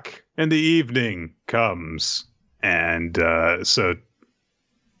 o'clock in the evening comes, and so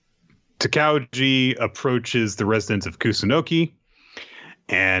Takauji approaches the residence of Kusunoki.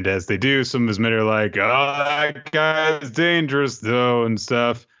 And as they do, some of his men are like, oh, that guy's dangerous, though, and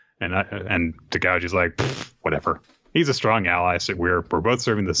stuff. And Takauji's like, whatever. He's a strong ally, so we're both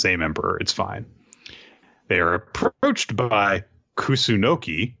serving the same emperor. It's fine. They are approached by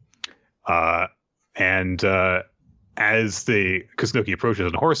Kusunoki. And as Kusunoki approaches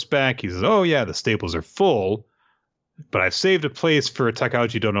on horseback, he says, oh, yeah, the stables are full. But I've saved a place for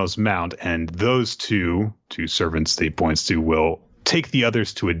Takauji Dono's mount. And those two servants that he points to will take the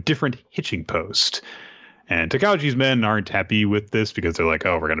others to a different hitching post. And Takauji's men aren't happy with this, because they're like,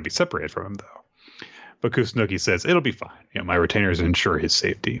 oh, we're going to be separated from him, though. But Kusunoki says, it'll be fine. My retainers ensure his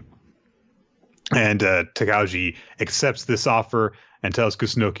safety. And Takauji accepts this offer and tells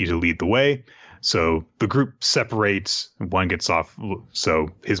Kusunoki to lead the way. So the group separates. One gets off. So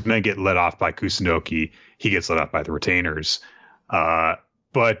his men get let off by Kusunoki. He gets let off by the retainers.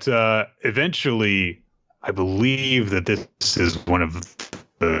 But eventually, I believe that this is one of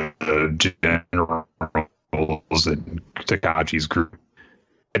the generals in Takahachi's group.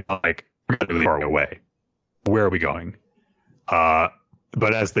 Like, really far away. Where are we going?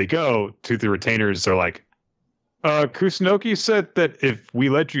 But as they go to the retainers, they're like, Kusunoki said that if we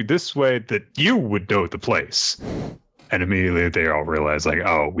led you this way, that you would know the place. And immediately they all realize, like,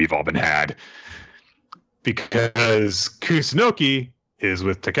 oh, we've all been had. Because Kusunoki is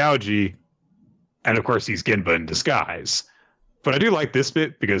with Takauji, and of course he's Genba in disguise. But I do like this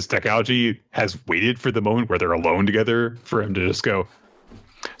bit because Takauji has waited for the moment where they're alone together for him to just go,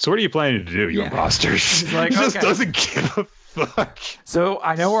 so what are you planning to do, you imposters? He's like, he just doesn't give a fuck. So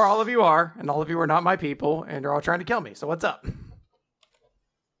I know where all of you are, and all of you are not my people, and you're all trying to kill me. So what's up?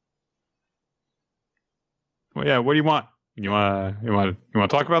 Well, yeah, what do you want? You want to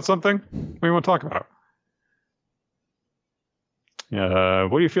talk about something? What do you want to talk about?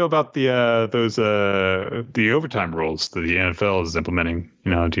 What do you feel about the overtime rules that the NFL is implementing?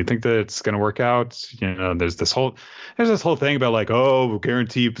 Do you think that it's going to work out? There's this whole thing about like, oh,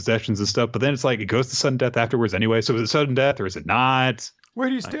 guaranteed possessions and stuff, but then it's like it goes to sudden death afterwards anyway. So is it sudden death or is it not? Where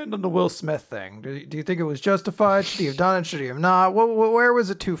do you stand on the Will Smith thing? Do you think it was justified? Should he have done it? Should he have not? Where was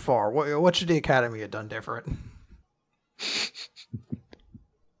it too far? What should the Academy have done different?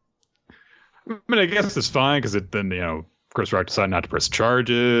 I mean, I guess it's fine because it then Chris Rock decided not to press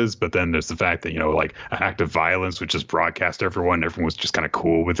charges, but then there's the fact that, like an act of violence, which is broadcast to everyone. Everyone was just kind of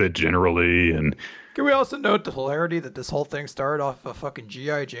cool with it generally. And can we also note the hilarity that this whole thing started off a fucking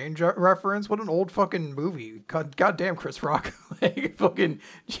G.I. Jane reference? What an old fucking movie. Goddamn, Chris Rock. Like, fucking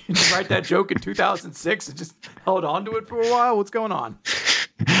write that joke in 2006 and just held on to it for a while? What's going on?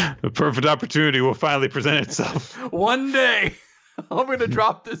 The perfect opportunity will finally present itself. One day, I'm going to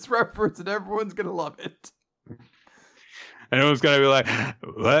drop this reference and everyone's going to love it. And everyone's going to be like,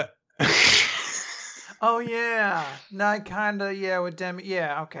 what? Oh, yeah. No, I kind of, yeah, with Demi.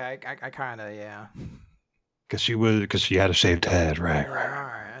 Yeah, okay. I kind of, yeah. Because she had a shaved head, right? All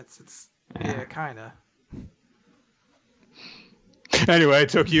right. It's yeah, kind of. Anyway,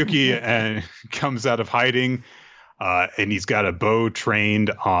 Tokiyuki comes out of hiding, and he's got a bow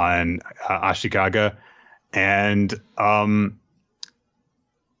trained on Ashikaga. And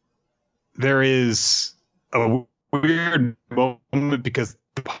there is a weird moment because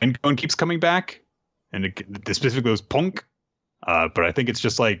the pine cone keeps coming back, and it specifically goes punk. But I think it's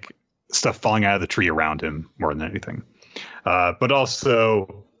just like stuff falling out of the tree around him more than anything. But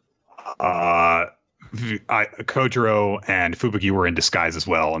also, Kojiro and Fubuki were in disguise as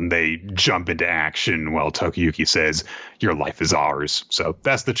well, and they jump into action while Tokiyuki says, "Your life is ours." So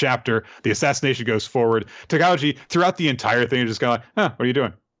that's the chapter. The assassination goes forward. Takauji, throughout the entire thing, is just kind of like, what are you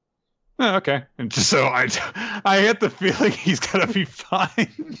doing? Oh, okay. And just so I get the feeling he's gonna be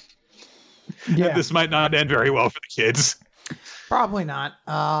fine. Yeah, this might not end very well for the kids. Probably not.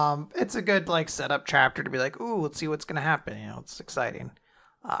 It's a good setup chapter to be like, ooh, let's see what's gonna happen. It's exciting.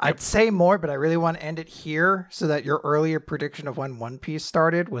 I'd say more, but I really want to end it here so that your earlier prediction of when One Piece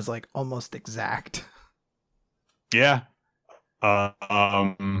started was almost exact. Yeah.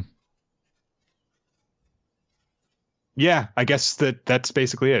 Yeah, I guess that's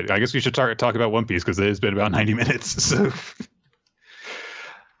basically it. I guess we should talk about One Piece because it has been about 90 minutes. So,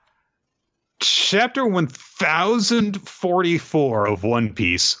 Chapter 1044 of One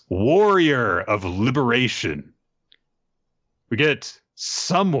Piece, Warrior of Liberation. We get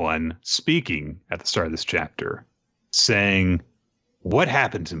someone speaking at the start of this chapter saying, "What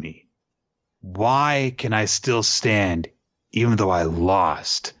happened to me? Why can I still stand even though I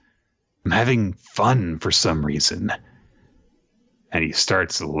lost? I'm having fun for some reason." And he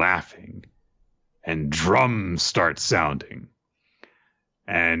starts laughing, and drums start sounding.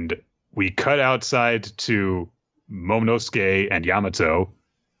 And we cut outside to Momonosuke and Yamato,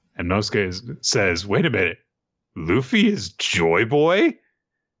 and Momonosuke says, "Wait a minute, Luffy is Joy Boy?"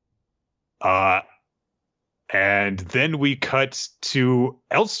 And then we cut to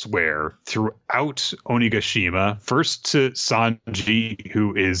elsewhere throughout Onigashima. First to Sanji,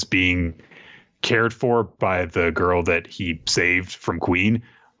 who is being cared for by the girl that he saved from Queen,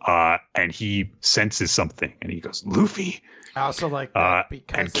 and he senses something, and he goes, "Luffy." I also like that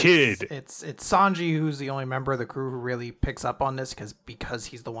because and Kid. It's Sanji who's the only member of the crew who really picks up on this because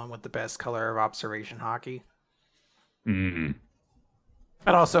he's the one with the best color of observation hockey. Mm.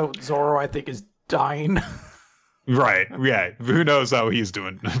 And also Zoro, I think, is dying. Right. Yeah. Who knows how he's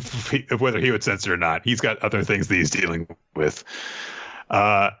doing, whether he would sense it or not. He's got other things that he's dealing with.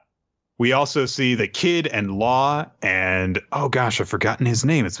 We also see the kid and Law and, oh gosh, I've forgotten his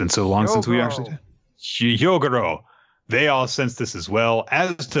name. It's been so long since we actually did. Hyogoro. They all sense this as well,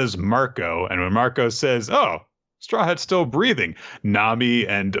 as does Marco. And when Marco says, oh, Straw Hat's still breathing, Nami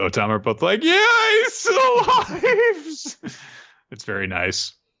and Otama are both like, yeah, he's still alive. It's very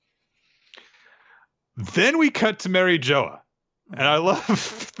nice. Then we cut to Mary Joa. And I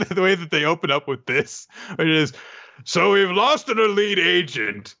love the way that they open up with this. It is, so we've lost an elite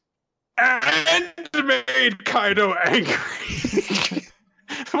agent and made Kaido angry.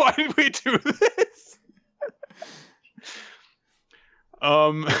 Why did we do this?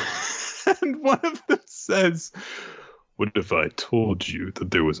 And one of them says, what if I told you that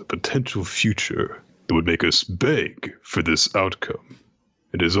there was a potential future that would make us beg for this outcome?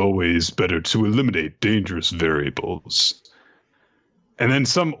 It is always better to eliminate dangerous variables. And then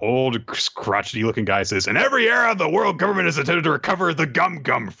some old crotchety-looking guy says, in every era, the world government has attempted to recover the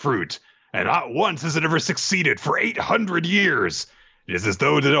gum-gum fruit, and not once has it ever succeeded for 800 years. It is as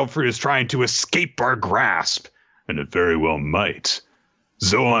though the fruit is trying to escape our grasp, and it very well might.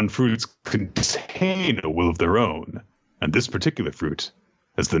 Zoan fruits contain a will of their own, and this particular fruit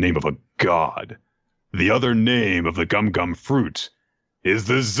has the name of a god. The other name of the gum-gum fruit is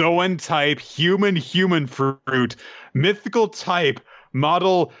the Zoan-type human fruit, mythical type,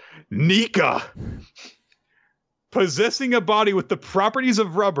 model Nika. Possessing a body with the properties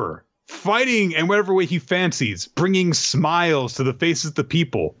of rubber, fighting in whatever way he fancies, bringing smiles to the faces of the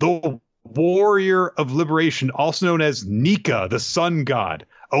people. The warrior of liberation, also known as Nika, the sun god,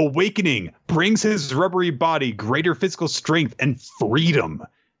 awakening, brings his rubbery body greater physical strength and freedom.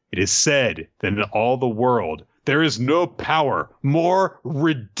 It is said that in all the world, there is no power more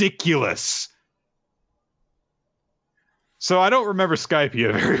ridiculous. So I don't remember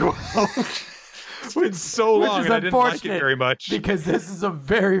Skypiea very well. It's so long and I didn't like it very much. Because this is a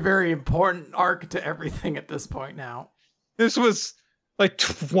very, very important arc to everything at this point now. This was like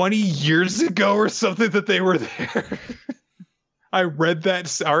 20 years ago or something that they were there. I read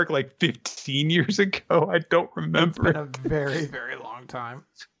that arc like 15 years ago. I don't remember. It's been a very, very long time.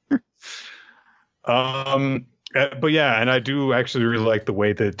 But yeah, and I do actually really like the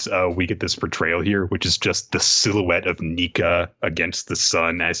way that we get this portrayal here, which is just the silhouette of Nika against the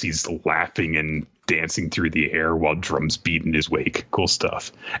sun as he's laughing and dancing through the air while drums beat in his wake. Cool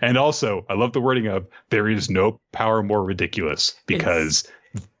stuff. And also, I love the wording of there is no power more ridiculous, because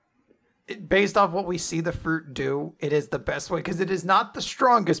based off what we see the fruit do, it is the best way, because it is not the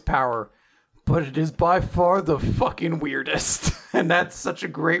strongest power, but it is by far the fucking weirdest. And that's such a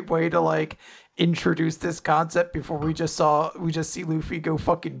great way to like introduce this concept before we just see Luffy go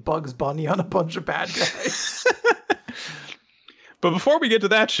fucking Bugs Bunny on a bunch of bad guys. But before we get to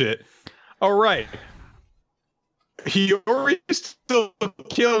that shit, all right, Hiyori's still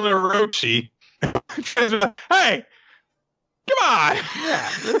killing Orochi. Hey, come on! Yeah,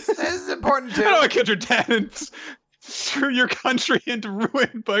 this is important too. I know I killed your dad and threw your country into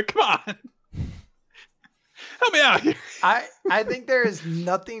ruin, but come on, help me out here. I think there is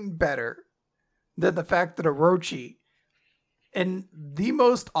nothing better than the fact that Orochi, in the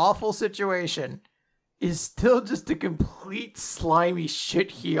most awful situation, is still just a complete slimy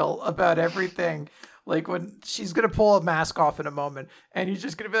shitheel about everything. Like when she's gonna pull a mask off in a moment, and he's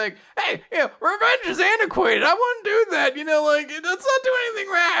just gonna be like, "Hey, revenge is antiquated. I wouldn't do that. Like let's not do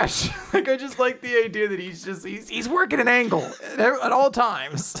anything rash." Like I just like the idea that he's working an angle at all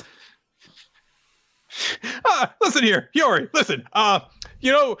times. Listen here, Hiyori. Listen.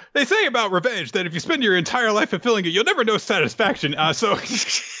 They say about revenge that if you spend your entire life fulfilling it, you'll never know satisfaction.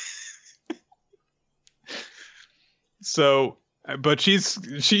 But she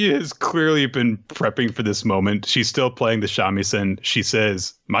has clearly been prepping for this moment. She's still playing the shamisen. She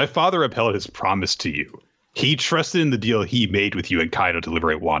says, my father upheld his promise to you. He trusted in the deal he made with you and Kaido to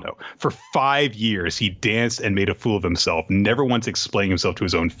liberate Wano. For 5 years, he danced and made a fool of himself, never once explaining himself to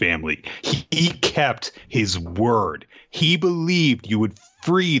his own family. He kept his word. He believed you would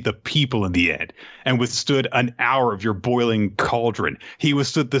free the people in the end, and withstood an hour of your boiling cauldron. He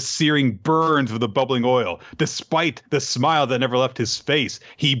withstood the searing burns of the bubbling oil. Despite the smile that never left his face,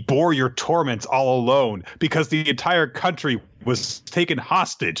 he bore your torments all alone because the entire country was taken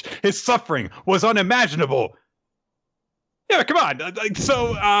hostage. His suffering was unimaginable. Yeah, come on.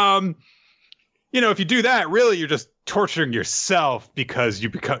 If you do that, really, you're just torturing yourself, because you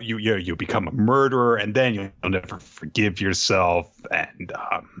become a murderer, and then you'll never forgive yourself. And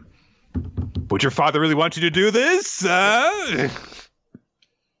would your father really want you to do this?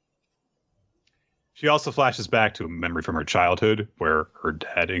 She also flashes back to a memory from her childhood where her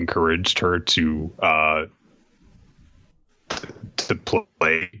dad encouraged her to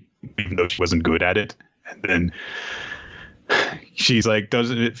play even though she wasn't good at it. And then she's like,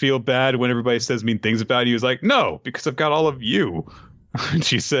 doesn't it feel bad when everybody says mean things about you? He's like, no, because I've got all of you. And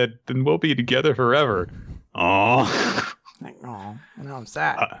she said, then we'll be together forever. Aw. Like, oh, now I'm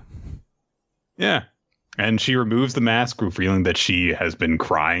sad. Yeah. And she removes the mask, revealing that she has been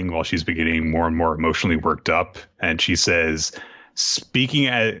crying while she's been getting more and more emotionally worked up. And she says,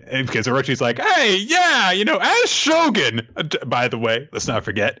 because Orochi's like, hey, yeah, as Shogun, by the way, let's not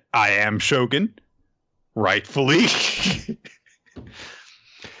forget, I am Shogun, rightfully.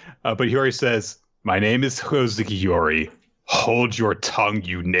 But Hiyori says, my name is Kozuki Hiyori. Hold your tongue,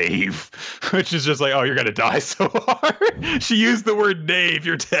 you knave. Which is just like, oh, you're going to die so hard. She used the word knave.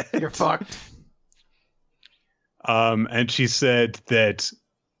 You're dead. You're fucked. And she said that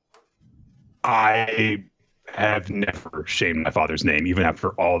I have never shamed my father's name, even after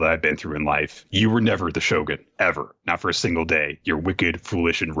all that I've been through in life. You were never the Shogun, ever. Not for a single day. You're wicked,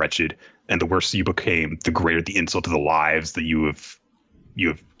 foolish, and wretched. And the worse you became, the greater the insult to the lives that you have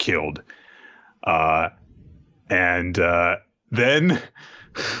killed. And then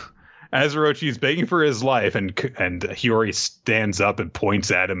as Orochi is begging for his life, and Hiyori stands up and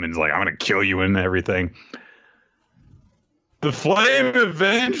points at him and is like, I'm going to kill you and everything. The flame of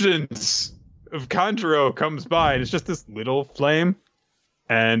vengeance of Kanjuro comes by, and it's just this little flame.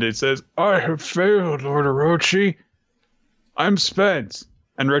 And it says, I have failed, Lord Orochi. I'm spent.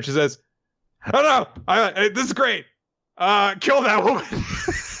 And Orochi says, oh no, this is great. Kill that woman.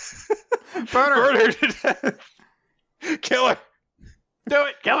 Burn her to death. Kill her. Do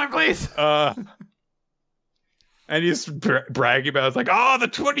it. Kill her, please. And he's bragging about it. It's like, oh, the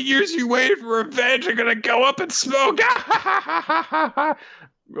 20 years you waited for revenge are going to go up in smoke.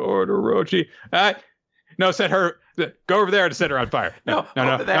 Lord Orochi. No, set her. Go over there and set her on fire. No.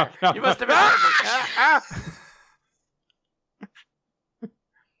 You must have been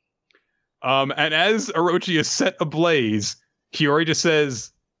And as Orochi is set ablaze, Hiyori just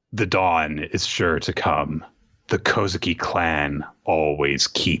says, the dawn is sure to come. The Kozuki clan always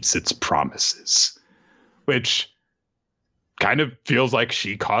keeps its promises. Which kind of feels like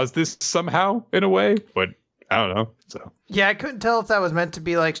she caused this somehow in a way, but I don't know. So yeah, I couldn't tell if that was meant to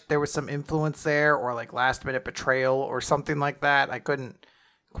be like there was some influence there or like last minute betrayal or something like that. I couldn't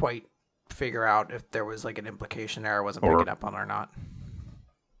quite figure out if there was like an implication there I wasn't picking up on or not.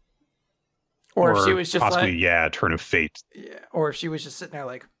 Or if she was just possibly, like, yeah, turn of fate. Yeah, or if she was just sitting there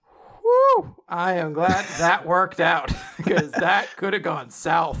like, whoo, I am glad that worked out because that could have gone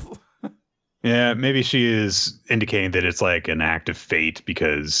south. Yeah, maybe she is indicating that it's like an act of fate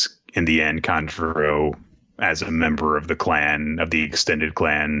because in the end, Kanjuro, as a member of the clan, of the extended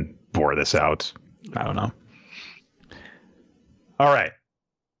clan, bore this out. I don't know. All right.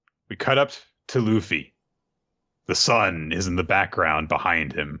 We cut up to Luffy. The sun is in the background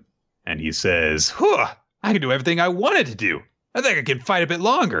behind him. And he says, Whew, I can do everything I wanted to do. I think I can fight a bit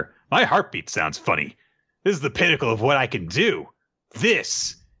longer. My heartbeat sounds funny. This is the pinnacle of what I can do.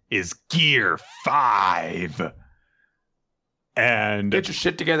 This is Gear 5. And get your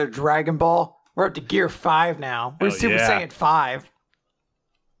shit together, Dragon Ball. We're up to Gear 5 now. We're Super Saiyan 5.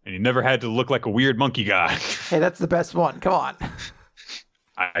 And you never had to look like a weird monkey guy. Hey, that's the best one. Come on.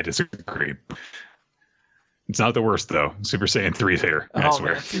 I disagree. It's not the worst, though. Super Saiyan 3 is here. I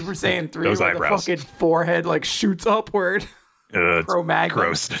swear. Man, Super Saiyan 3 Those where eyebrows. The fucking forehead like shoots upward. Cro-Magnon.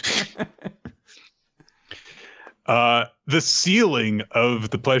 Gross. The ceiling of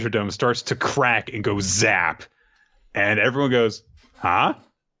the Pleasure Dome starts to crack and go zap. And everyone goes, huh?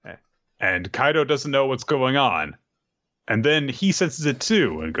 And Kaido doesn't know what's going on. And then he senses it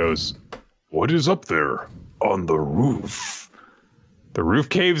too and goes, what is up there on the roof? The roof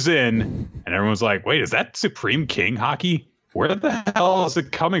caves in, and everyone's like, wait, is that Supreme King Haki? Where the hell is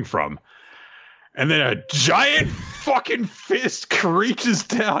it coming from? And then a giant fucking fist reaches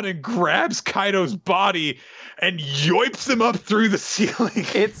down and grabs Kaido's body and yoips him up through the ceiling.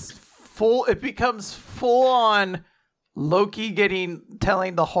 It becomes full on Loki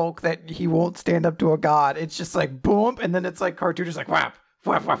telling the Hulk that he won't stand up to a god. It's just like boom, and then it's like cartoon just like whap,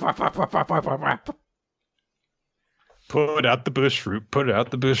 whap, whap, whap, whap, whap, whap, whap, whap. Put out the bush root. Put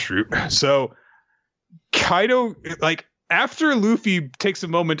out the bush root. So Kaido, like, after Luffy takes a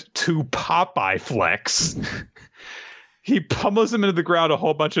moment to Popeye flex, he pummels him into the ground a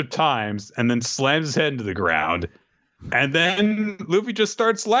whole bunch of times and then slams his head into the ground. And then Luffy just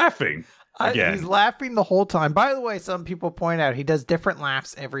starts laughing again. He's laughing the whole time. By the way, some people point out he does different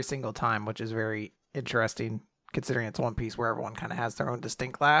laughs every single time, which is very interesting considering it's One Piece where everyone kind of has their own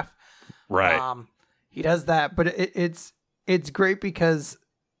distinct laugh. Right. He does that, but it's great because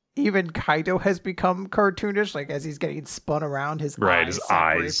even Kaido has become cartoonish, like as he's getting spun around, his eyes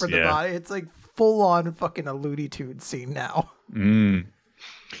separate from the body. It's like full on fucking a Looney Tunes scene now.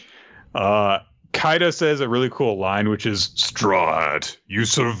 Kaido says a really cool line, which is, "Straw Hat, you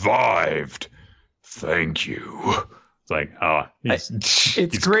survived. Thank you." It's like, oh, he's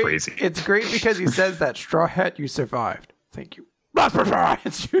great. Crazy. It's great because he says that, "Straw Hat, you survived. Thank you."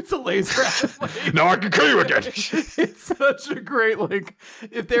 And shoots a laser at him. Like, now I can kill you again. It's such a great, like,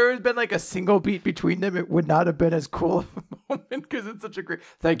 if there had been like a single beat between them, it would not have been as cool of a moment because it's such a great,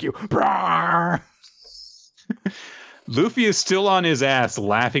 thank you. Luffy is still on his ass,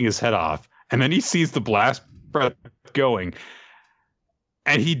 laughing his head off, and then he sees the blast breath going,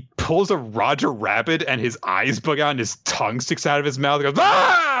 and he pulls a Roger Rabbit, and his eyes bug out, and his tongue sticks out of his mouth. And goes,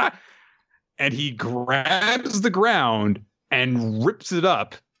 ah! And he grabs the ground and rips it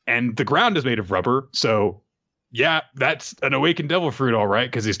up, and the ground is made of rubber. So, yeah, that's an awakened devil fruit, all right,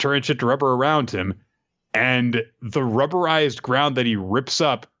 because he's turning shit to rubber around him. And the rubberized ground that he rips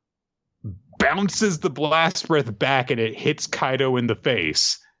up bounces the blast breath back, and it hits Kaido in the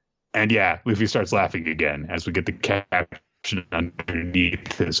face. And yeah, Luffy starts laughing again as we get the caption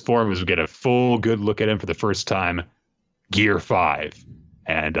underneath his form, as we get a full good look at him for the first time. Gear 5.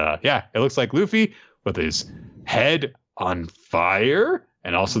 And yeah, it looks like Luffy with his head on fire,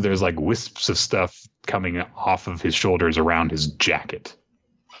 and also there's like wisps of stuff coming off of his shoulders around his jacket.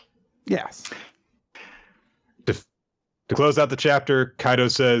 Yes. To close out the chapter, Kaido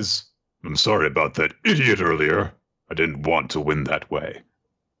says, "I'm sorry about that idiot earlier. I didn't want to win that way."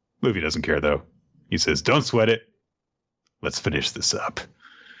 Luffy doesn't care though. He says, "Don't sweat it. Let's finish this up."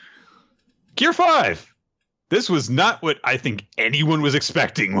 Gear 5. This was not what I think anyone was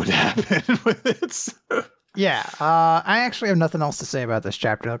expecting would happen with it. Yeah, I actually have nothing else to say about this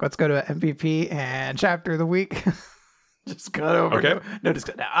chapter. Like, let's go to MVP and chapter of the week. Just cut over. Okay. No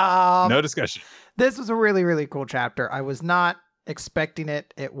discussion. No discussion. This was a really, really cool chapter. I was not expecting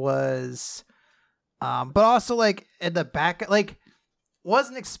it. It was, but also like in the back, like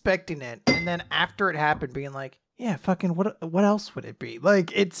wasn't expecting it, and then after it happened, being like, yeah, fucking what else would it be?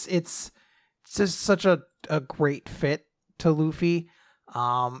 Like it's just such a great fit to Luffy.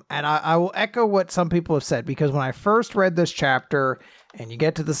 And I will echo what some people have said, because when I first read this chapter and you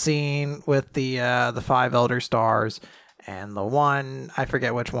get to the scene with the 5 Elder Stars and the one, I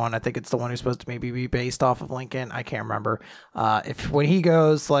forget which one, I think it's the one who's supposed to maybe be based off of Lincoln. I can't remember. When he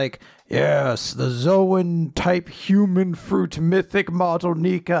goes like, yes, the Zoan type human fruit mythic model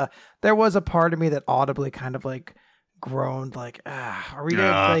Nika, there was a part of me that audibly kind of like groaned, like, are we gonna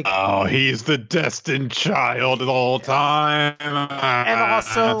like, oh, he's the destined child the whole time. And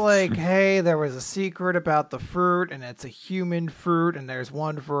also like, hey, there was a secret about the fruit and it's a human fruit and there's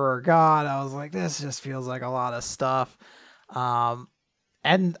one for our god. I was like, this just feels like a lot of stuff.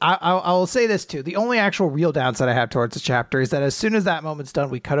 And I will say this too, the only actual real downside I have towards the chapter is that as soon as that moment's done,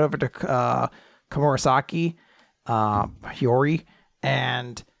 we cut over to Komurasaki Hiyori,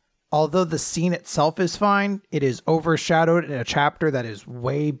 and although the scene itself is fine, it is overshadowed in a chapter that is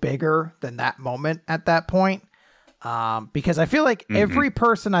way bigger than that moment at that point. Because I feel like every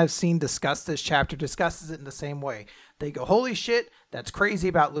person I've seen discuss this chapter discusses it in the same way. They go, holy shit, that's crazy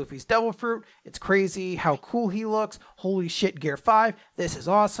about Luffy's devil fruit. It's crazy how cool he looks. Holy shit, Gear 5. This is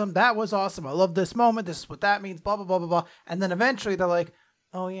awesome. That was awesome. I love this moment. This is what that means. Blah, blah, blah, blah, blah. And then eventually they're like,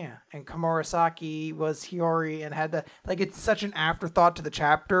 oh yeah, and Komurasaki was Hiyori and had that. Like, it's such an afterthought to the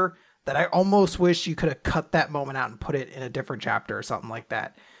chapter that I almost wish you could have cut that moment out and put it in a different chapter or something like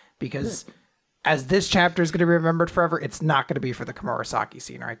that. Because as this chapter is going to be remembered forever, it's not going to be for the Komurasaki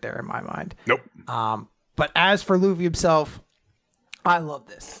scene right there in my mind. Nope. But as for Luffy himself, I love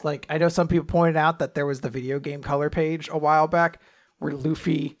this. Like, I know some people pointed out that there was the video game color page a while back where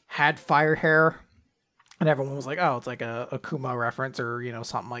Luffy had fire hair. And everyone was like, oh, it's like a Kuma reference or, you know,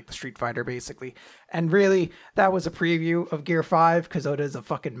 something like the Street Fighter, basically. And really, that was a preview of Gear 5 because Oda's a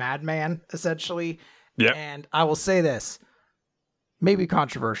fucking madman, essentially. Yeah. And I will say this, maybe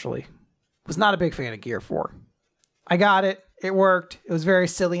controversially, was not a big fan of Gear 4. I got it. It worked. It was very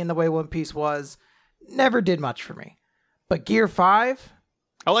silly in the way One Piece was. Never did much for me. But Gear 5?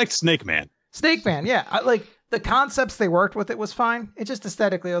 I liked Snake Man. Snake Man, yeah. Like, the concepts they worked with, it was fine. It just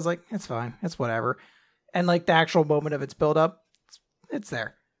aesthetically, I was like, it's fine. It's whatever. And like the actual moment of its build up, it's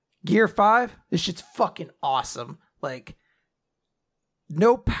there. Gear 5, this shit's fucking awesome. Like,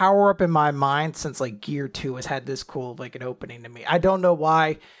 no power up in my mind since like Gear 2 has had this cool like an opening to me. I don't know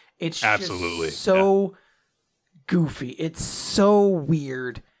why. It's absolutely just so goofy. It's so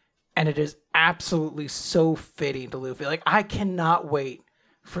weird. And it is absolutely so fitting to Luffy. Like, I cannot wait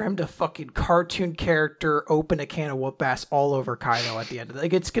for him to fucking cartoon character open a can of whoop ass all over Kaido at the end of it.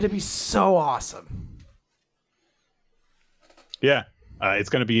 Like, it's gonna be so awesome. Yeah, it's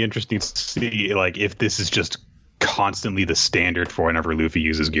going to be interesting to see like if this is just constantly the standard for whenever Luffy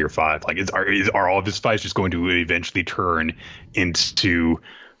uses Gear 5. Like, are all of his fights just going to eventually turn into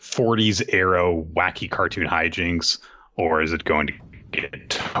 40s era wacky cartoon hijinks, or is it going to get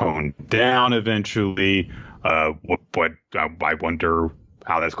toned down eventually? I wonder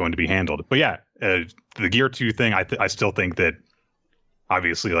how that's going to be handled. But yeah, the Gear 2 thing, I still think that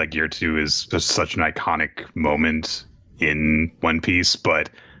obviously like Gear 2 is just such an iconic moment in One Piece,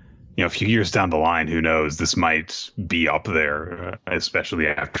 but a few years down the line, who knows? This might be up there, especially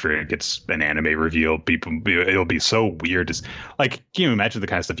after it gets an anime reveal. It'll be so weird. Like, can you imagine the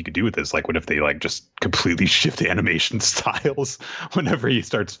kind of stuff you could do with this? Like, what if they like just completely shift the animation styles whenever he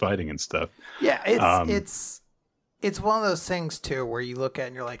starts fighting and stuff? Yeah, it's one of those things too where you look at it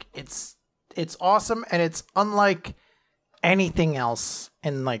and you're like, it's awesome, and it's unlike anything else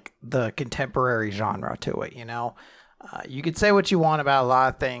in like the contemporary genre to it. You could say what you want about a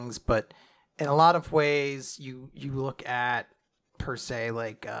lot of things, but in a lot of ways, you look at, per se,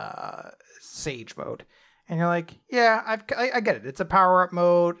 like Sage mode, and you're like, yeah, I get it. It's a power-up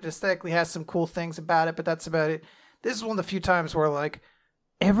mode. It aesthetically has some cool things about it, but that's about it. This is one of the few times where, like,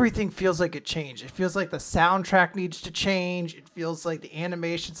 everything feels like it changed. It feels like the soundtrack needs to change. It feels like the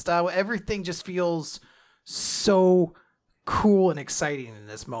animation style. Everything just feels so cool and exciting in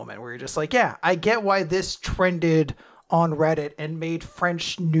this moment, where you're just like, yeah, I get why this trended on Reddit and made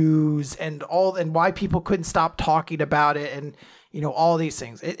French news and why people couldn't stop talking about it, and all these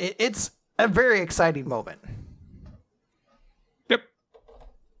things. It's a very exciting moment. Yep.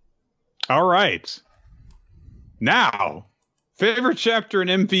 All right. Now, favorite chapter in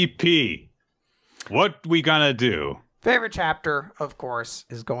MVP. What we gonna do? Favorite chapter, of course,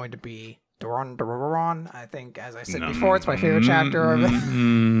 is going to be Doron. I think, as I said before, it's my favorite chapter of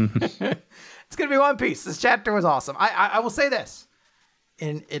it. It's going to be One Piece. This chapter was awesome. I will say this.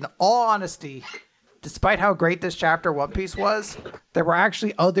 In all honesty, despite how great this chapter One Piece was, there were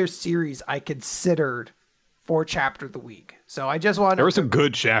actually other series I considered for chapter of the week. So I just wanted. There were some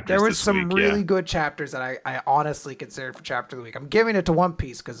good chapters. There were some really good chapters that I honestly considered for chapter of the week. I'm giving it to One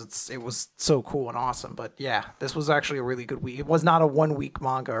Piece because it was so cool and awesome. But yeah, this was actually a really good week. It was not a 1 week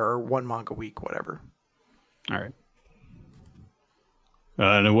manga or 1 manga week, whatever. All right.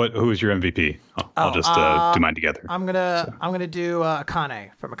 Who is your MVP? I'll just do mine together. I'm gonna do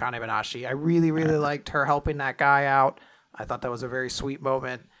Akane from Akane Banashi. I really liked her helping that guy out. I thought that was a very sweet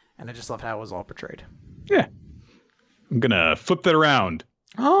moment, and I just loved how it was all portrayed. Yeah, I'm gonna flip that around.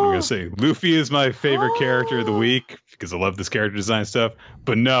 I'm gonna say Luffy is my favorite character of the week because I love this character design stuff.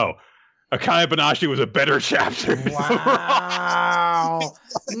 But no, Akane Banashi was a better chapter. Wow,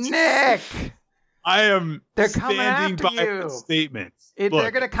 Nick. I am They're standing by you. the statements. They're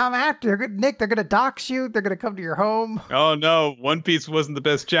going to come after you. Nick, they're going to dox you. They're going to come to your home. Oh, no. One Piece wasn't the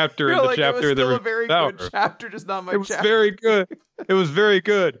best chapter in the chapter. It was still a very good chapter, just not my chapter. It was very good. It was very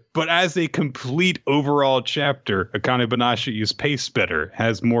good. But as a complete overall chapter, Akane Banashi's pace better,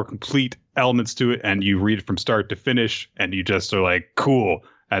 has more complete elements to it, and you read it from start to finish, and you just are like, cool.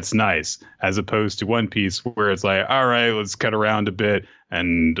 That's nice, as opposed to One Piece, where it's like, all right, let's cut around a bit.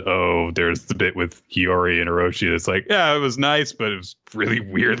 And, there's the bit with Hiyori and Orochi. It's like, yeah, it was nice, but it was really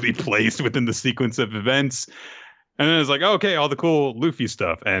weirdly placed within the sequence of events. And then it's like, okay, all the cool Luffy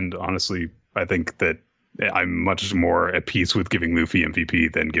stuff. And honestly, I think that I'm much more at peace with giving Luffy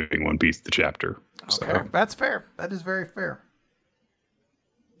MVP than giving One Piece the chapter. Okay, so. That's fair. That is very fair.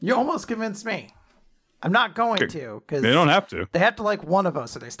 You almost convinced me. I'm not going to, because they don't have to. They have to like one of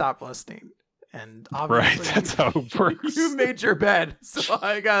us, or they stop listening. And obviously, right, that's how it works. You made your bed, so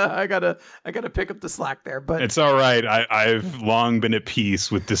I gotta pick up the slack there. But it's all right. I've long been at peace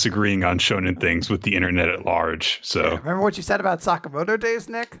with disagreeing on shonen things with the internet at large. So yeah, remember what you said about Sakamoto days,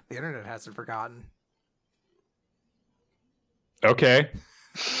 Nick? The internet hasn't forgotten. Okay.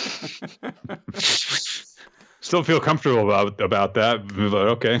 Still feel comfortable about that. But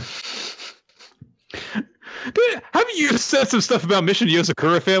okay. But haven't you said some stuff about Mission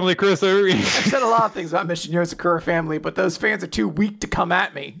Yosakura family, Chris? I've said a lot of things about Mission Yosakura family, but those fans are too weak to come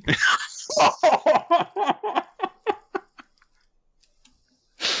at me.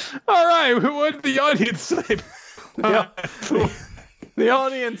 All right, what did the audience say? The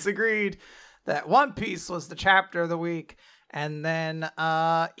audience agreed that One Piece was the chapter of the week, and then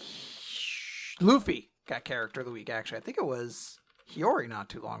Luffy got character of the week, actually. I think it was Hiyori not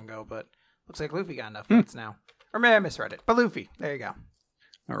too long ago, but looks like Luffy got enough votes now. Or maybe I misread it. But Luffy, there you go.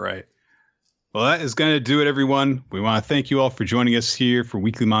 All right. Well, that is going to do it, everyone. We want to thank you all for joining us here for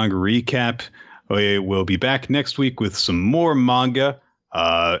Weekly Manga Recap. We will be back next week with some more manga.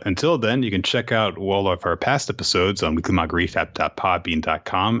 Until then, you can check out all of our past episodes on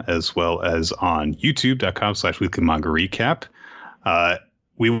weeklymangarecap.podbean.com as well as on youtube.com/weeklymangarecap.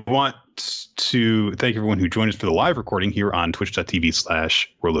 We want to thank everyone who joined us for the live recording here on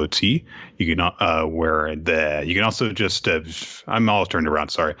twitch.tv/WorldOT. You can you can also just I'm all turned around,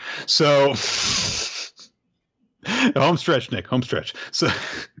 sorry. So home stretch, Nick, home stretch. So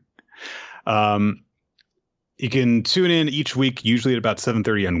you can tune in each week, usually at about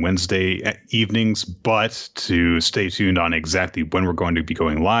 7:30 on Wednesday evenings. But to stay tuned on exactly when we're going to be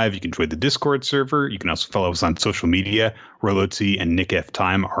going live, you can join the Discord server. You can also follow us on social media. RoloT and Nick F.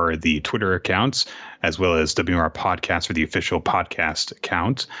 Time are the Twitter accounts, as well as WR Podcast for the official podcast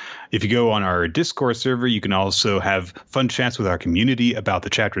account. If you go on our Discord server, you can also have fun chats with our community about the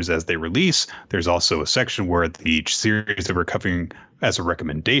chapters as they release. There's also a section where the series that we're covering as a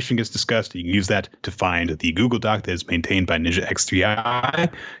recommendation gets discussed. You can use that to find the Google Doc that is maintained by Ninja X3i,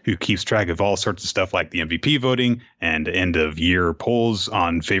 who keeps track of all sorts of stuff like the MVP voting and end of year polls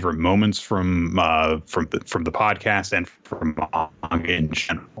on favorite moments from the podcast and from manga in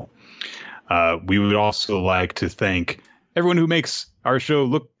general. We would also like to thank everyone who makes our show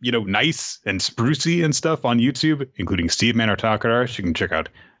look, nice and sprucey and stuff on YouTube, including Steve Manor-Takarash. You can check out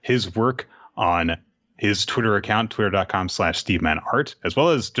his work on his Twitter account, twitter.com/SteveManArt, as well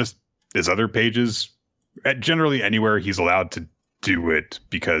as just his other pages, generally anywhere he's allowed to do it,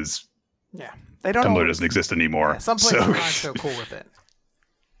 because Tumblr doesn't exist anymore. Yeah, some places aren't so cool with it.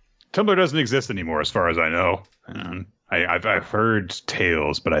 Tumblr doesn't exist anymore, as far as I know. I've heard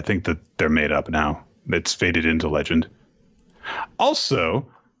tales, but I think that they're made up now. It's faded into legend. Also,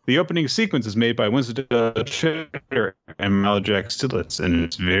 the opening sequence is made by Winston Cheddar and Malajack Stillitz, and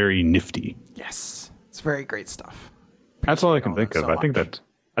it's very nifty. Yes, it's very great stuff. That's all I can think of. I think that's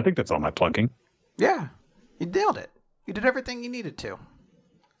all my plugging. Yeah, you nailed it. You did everything you needed to.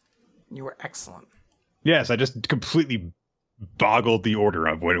 You were excellent. Yes, I just completely boggled the order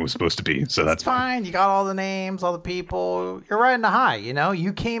of what it was supposed to be, so that's fine. You got all the names, all the people. You're riding the high.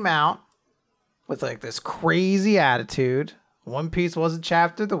 You came out with like this crazy attitude. One Piece wasn't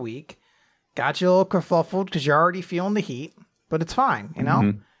chapter of the week. Got you a little kerfuffled because you're already feeling the heat, but it's fine.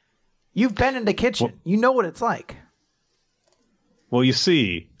 Mm-hmm. You've been in the kitchen. You know what it's like. Well, you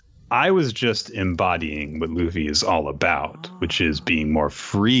see, I was just embodying what Luffy is all about, which is being more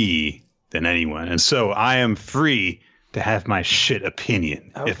free than anyone, and so I am free to have my shit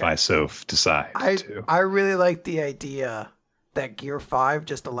opinion if I so decide to. I really like the idea that Gear 5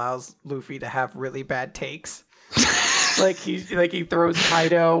 just allows Luffy to have really bad takes. he throws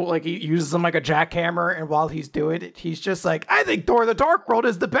Kaido, he uses him like a jackhammer, and while he's doing it, he's just like, I think Thor the Dark World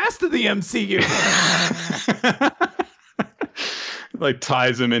is the best of the MCU.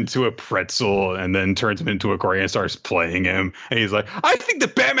 Ties him into a pretzel and then turns him into a gray and starts playing him. And he's like, I think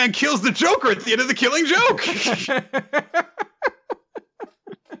that Batman kills the Joker at the end of The Killing Joke.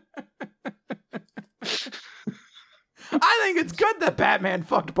 I think it's good that Batman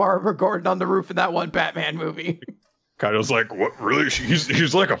fucked Barbara Gordon on the roof in that one Batman movie. Kaido's like, what, really?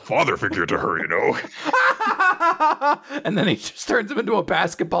 He's like a father figure to her, And then he just turns him into a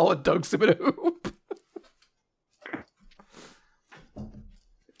basketball and dunks him in a hoop.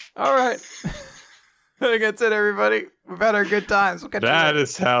 All right. I think that's it, everybody. We've had our good times. We'll catch that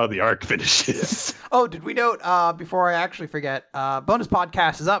is how the arc finishes. Oh, did we note, before I actually forget, bonus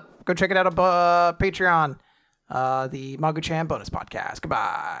podcast is up. Go check it out on Patreon. The Magu-chan bonus podcast.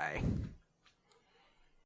 Goodbye.